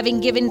 having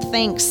given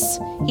thanks,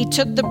 he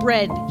took the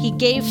bread, he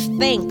gave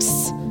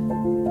thanks.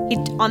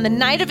 On the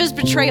night of his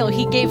betrayal,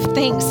 he gave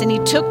thanks, and he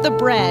took the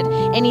bread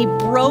and he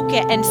broke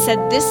it and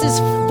said, this is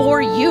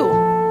for you.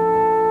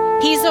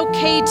 He's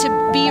okay to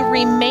be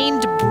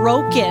remained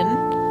broken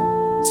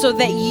so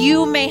that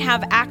you may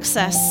have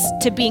access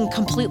to being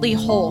completely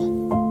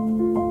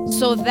whole,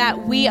 so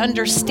that we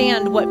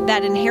understand what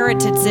that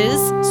inheritance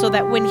is, so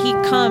that when he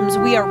comes,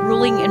 we are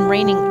ruling and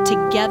reigning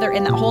together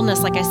in that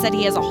wholeness. Like I said,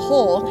 he has a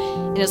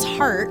hole in his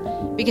heart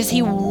because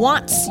he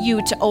wants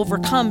you to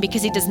overcome,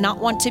 because he does not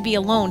want to be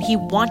alone. He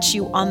wants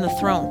you on the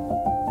throne.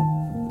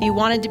 If he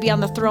wanted to be on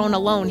the throne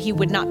alone, he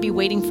would not be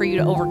waiting for you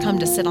to overcome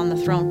to sit on the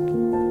throne.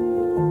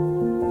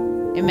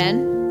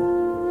 Amen.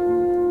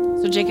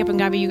 So Jacob and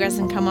Gabi, you guys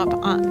can come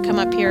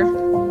up here.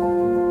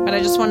 But I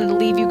just wanted to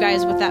leave you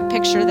guys with that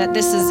picture that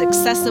this is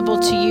accessible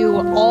to you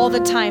all the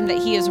time, that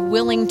he is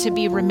willing to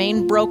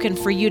remain broken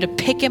for you to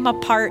pick him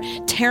apart,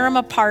 tear him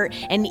apart,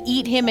 and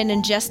eat him and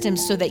ingest him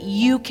so that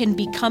you can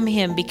become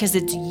him, because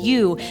it's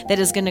you that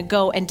is going to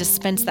go and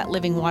dispense that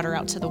living water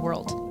out to the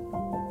world.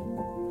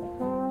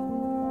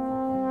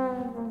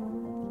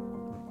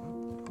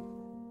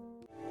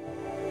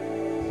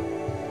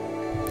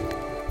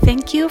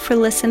 Thank you for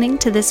listening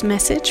to this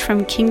message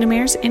from Kingdom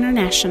Heirs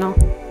International.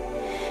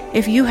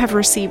 If you have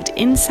received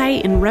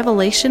insight and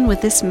revelation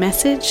with this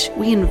message,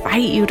 we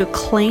invite you to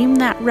claim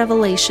that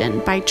revelation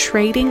by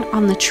trading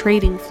on the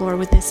trading floor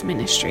with this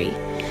ministry.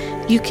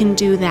 You can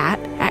do that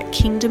at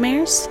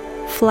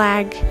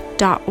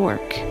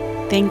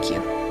kingdomheirsflag.org. Thank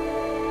you.